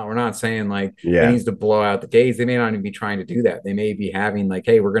 It's not, we're not saying like it needs to blow out the days. They may not even be trying to do that. They may be having like,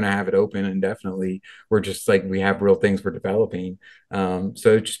 hey, we're going to have it open indefinitely. We're just like, we have real things we're developing. So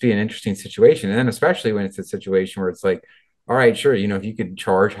it'd just be an interesting situation. And then especially when it's a situation where it's like, all right, sure. If you could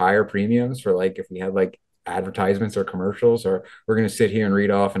charge higher premiums for like, if we had like advertisements or commercials, or we're going to sit here and read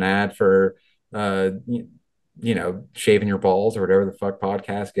off an ad for, shaving your balls or whatever the fuck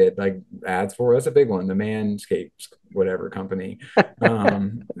podcasts get like ads for. That's a big one. The Manscapes, whatever company,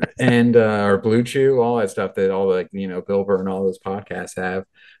 and or Blue Chew, all that stuff that all like, Bill Burr and all those podcasts have.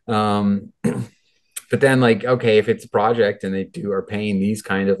 But then like, okay, if it's a project and they are paying these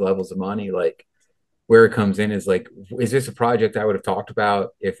kind of levels of money, like where it comes in is like, is this a project I would have talked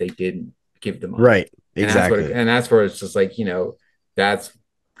about if they didn't give the money? Right. Exactly. And that's where it's just like, that's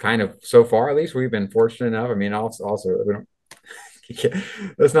kind of so far, at least we've been fortunate enough. I mean, also we don't,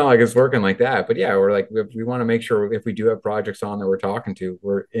 it's not like it's working like that, but yeah, we're like, we want to make sure if we do have projects on that we're talking to,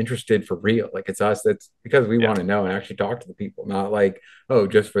 we're interested for real. Like it's us. That's because we want to know and actually talk to the people, not like, oh,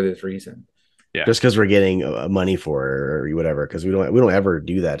 just for this reason. Yeah. Just because we're getting money for it or whatever, because we don't ever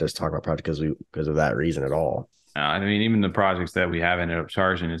do that. Just talk about projects because of that reason at all. I mean, even the projects that we have ended up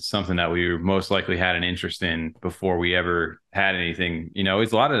charging, it's something that we most likely had an interest in before we ever had anything.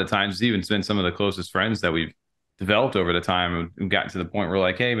 It's a lot of the times it's even been some of the closest friends that we've developed over the time and gotten to the point where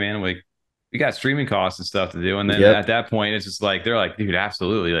like, hey man, like we got streaming costs and stuff to do. And then at that point, it's just like, they're like, dude,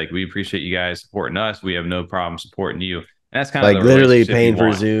 absolutely. Like we appreciate you guys supporting us. We have no problem supporting you. And that's kind Like of the literally relationship paying you for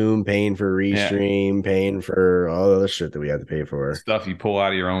want. Zoom, paying for Yeah. Restream, paying for all the other shit that we have to pay for. Stuff you pull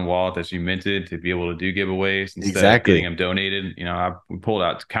out of your own wallet that you minted to be able to do giveaways instead of Exactly. getting them donated. You know, we pulled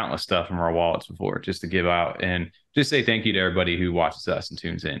out countless stuff from our wallets before just to give out and just say thank you to everybody who watches us and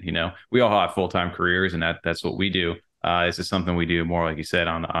tunes in. You know, we all have full-time careers, and that's what we do. This is something we do more, like you said,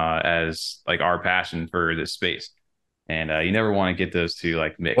 on as like our passion for this space. And you never want to get those two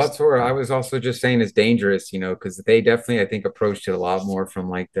like mixed. Well, that's where I was also just saying it's dangerous, you know, because they definitely, I think, approached it a lot more from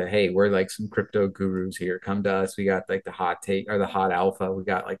like the, hey, we're like some crypto gurus here. Come to us. We got like the hot take or the hot alpha. We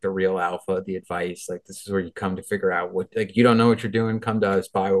got like the real alpha, the advice. Like this is where you come to figure out what, like, you don't know what you're doing. Come to us,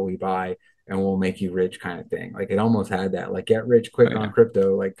 buy what we buy, and we'll make you rich kind of thing. Like it almost had that like get rich quick on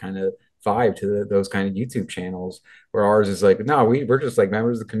crypto, like kind of vibe to those kind of YouTube channels, where ours is like, no, we're just like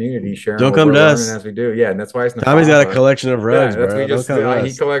members of the community sharing Don't what come we're to learning us. as we do. Yeah, and that's why it's Tommy's got a Nafafa. collection of rugs, Yeah, that's bro. we just Don't come to he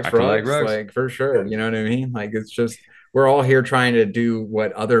us. collects collect rugs, like for sure. You know what I mean? Like it's just we're all here trying to do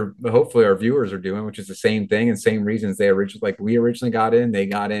what other hopefully our viewers are doing, which is the same thing and same reasons they originally like we originally got in, they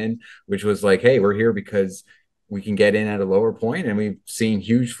got in, which was like, hey, we're here because we can get in at a lower point, and we've seen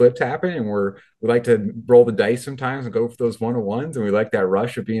huge flips happen, and we like to roll the dice sometimes and go for those 101s, and we like that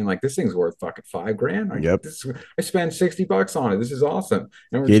rush of being like, this thing's worth fucking $5,000. Like, Yep. I spent $60 on it. This is awesome.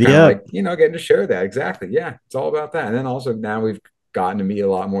 And we're Giddy just kind of up. like, you know, getting to share that. Exactly. Yeah, it's all about that. And then also now we've gotten to meet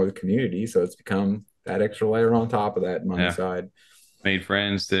a lot more of the community, so it's become that extra layer on top of that money side. Made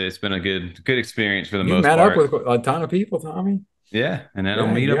friends. It's been a good experience for the You most met part. up with a ton of people, Tommy. Yeah, and then I'll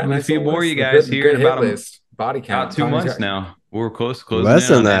Yeah, meet you up got a with a nice few little more of list, you a guys good here in hit about list. Body count. about 2 Tommy's months got- now. We're closing Less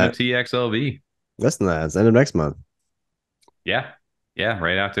in than on that. NFT XLV. Less than that. It's the end of next month. Yeah,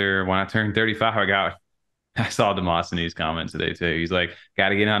 right after when I turned 35, I saw Demosthenes' comment today too. He's like, "Got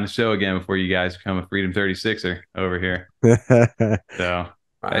to get on the show again before you guys become a Freedom 36er over here." So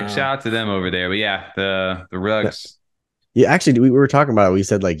shout out to them over there. But yeah, the rugs. Yeah, actually, we were talking about it. We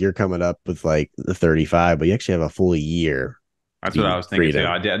said like you're coming up with like the 35, but you actually have a full year. That's what I was thinking too.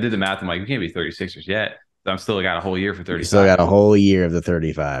 I did the math. I'm like, we can't be 36ers yet. I'm still got a whole year for 35. You still got a whole year of the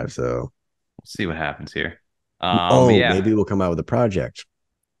 35. So we'll see what happens here. yeah. Maybe we'll come out with a project.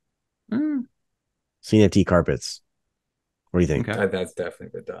 CNFT carpets. What do you think? Okay. That's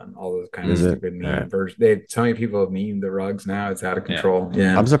definitely been done. All those kind of stupid meme versions. So many people have memed the rugs now. It's out of control.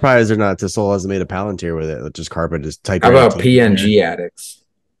 Yeah. I'm surprised they're not. Tesol hasn't made a Palantir with it. Just carpet is type. How about PNG addicts?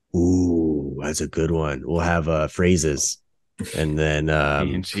 Ooh, that's a good one. We'll have phrases. And then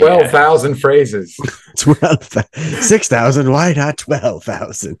 12,000 phrases. 6,000. Why not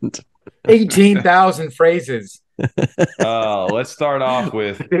 12,000? 18,000 phrases. Let's start off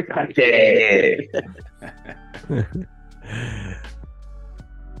with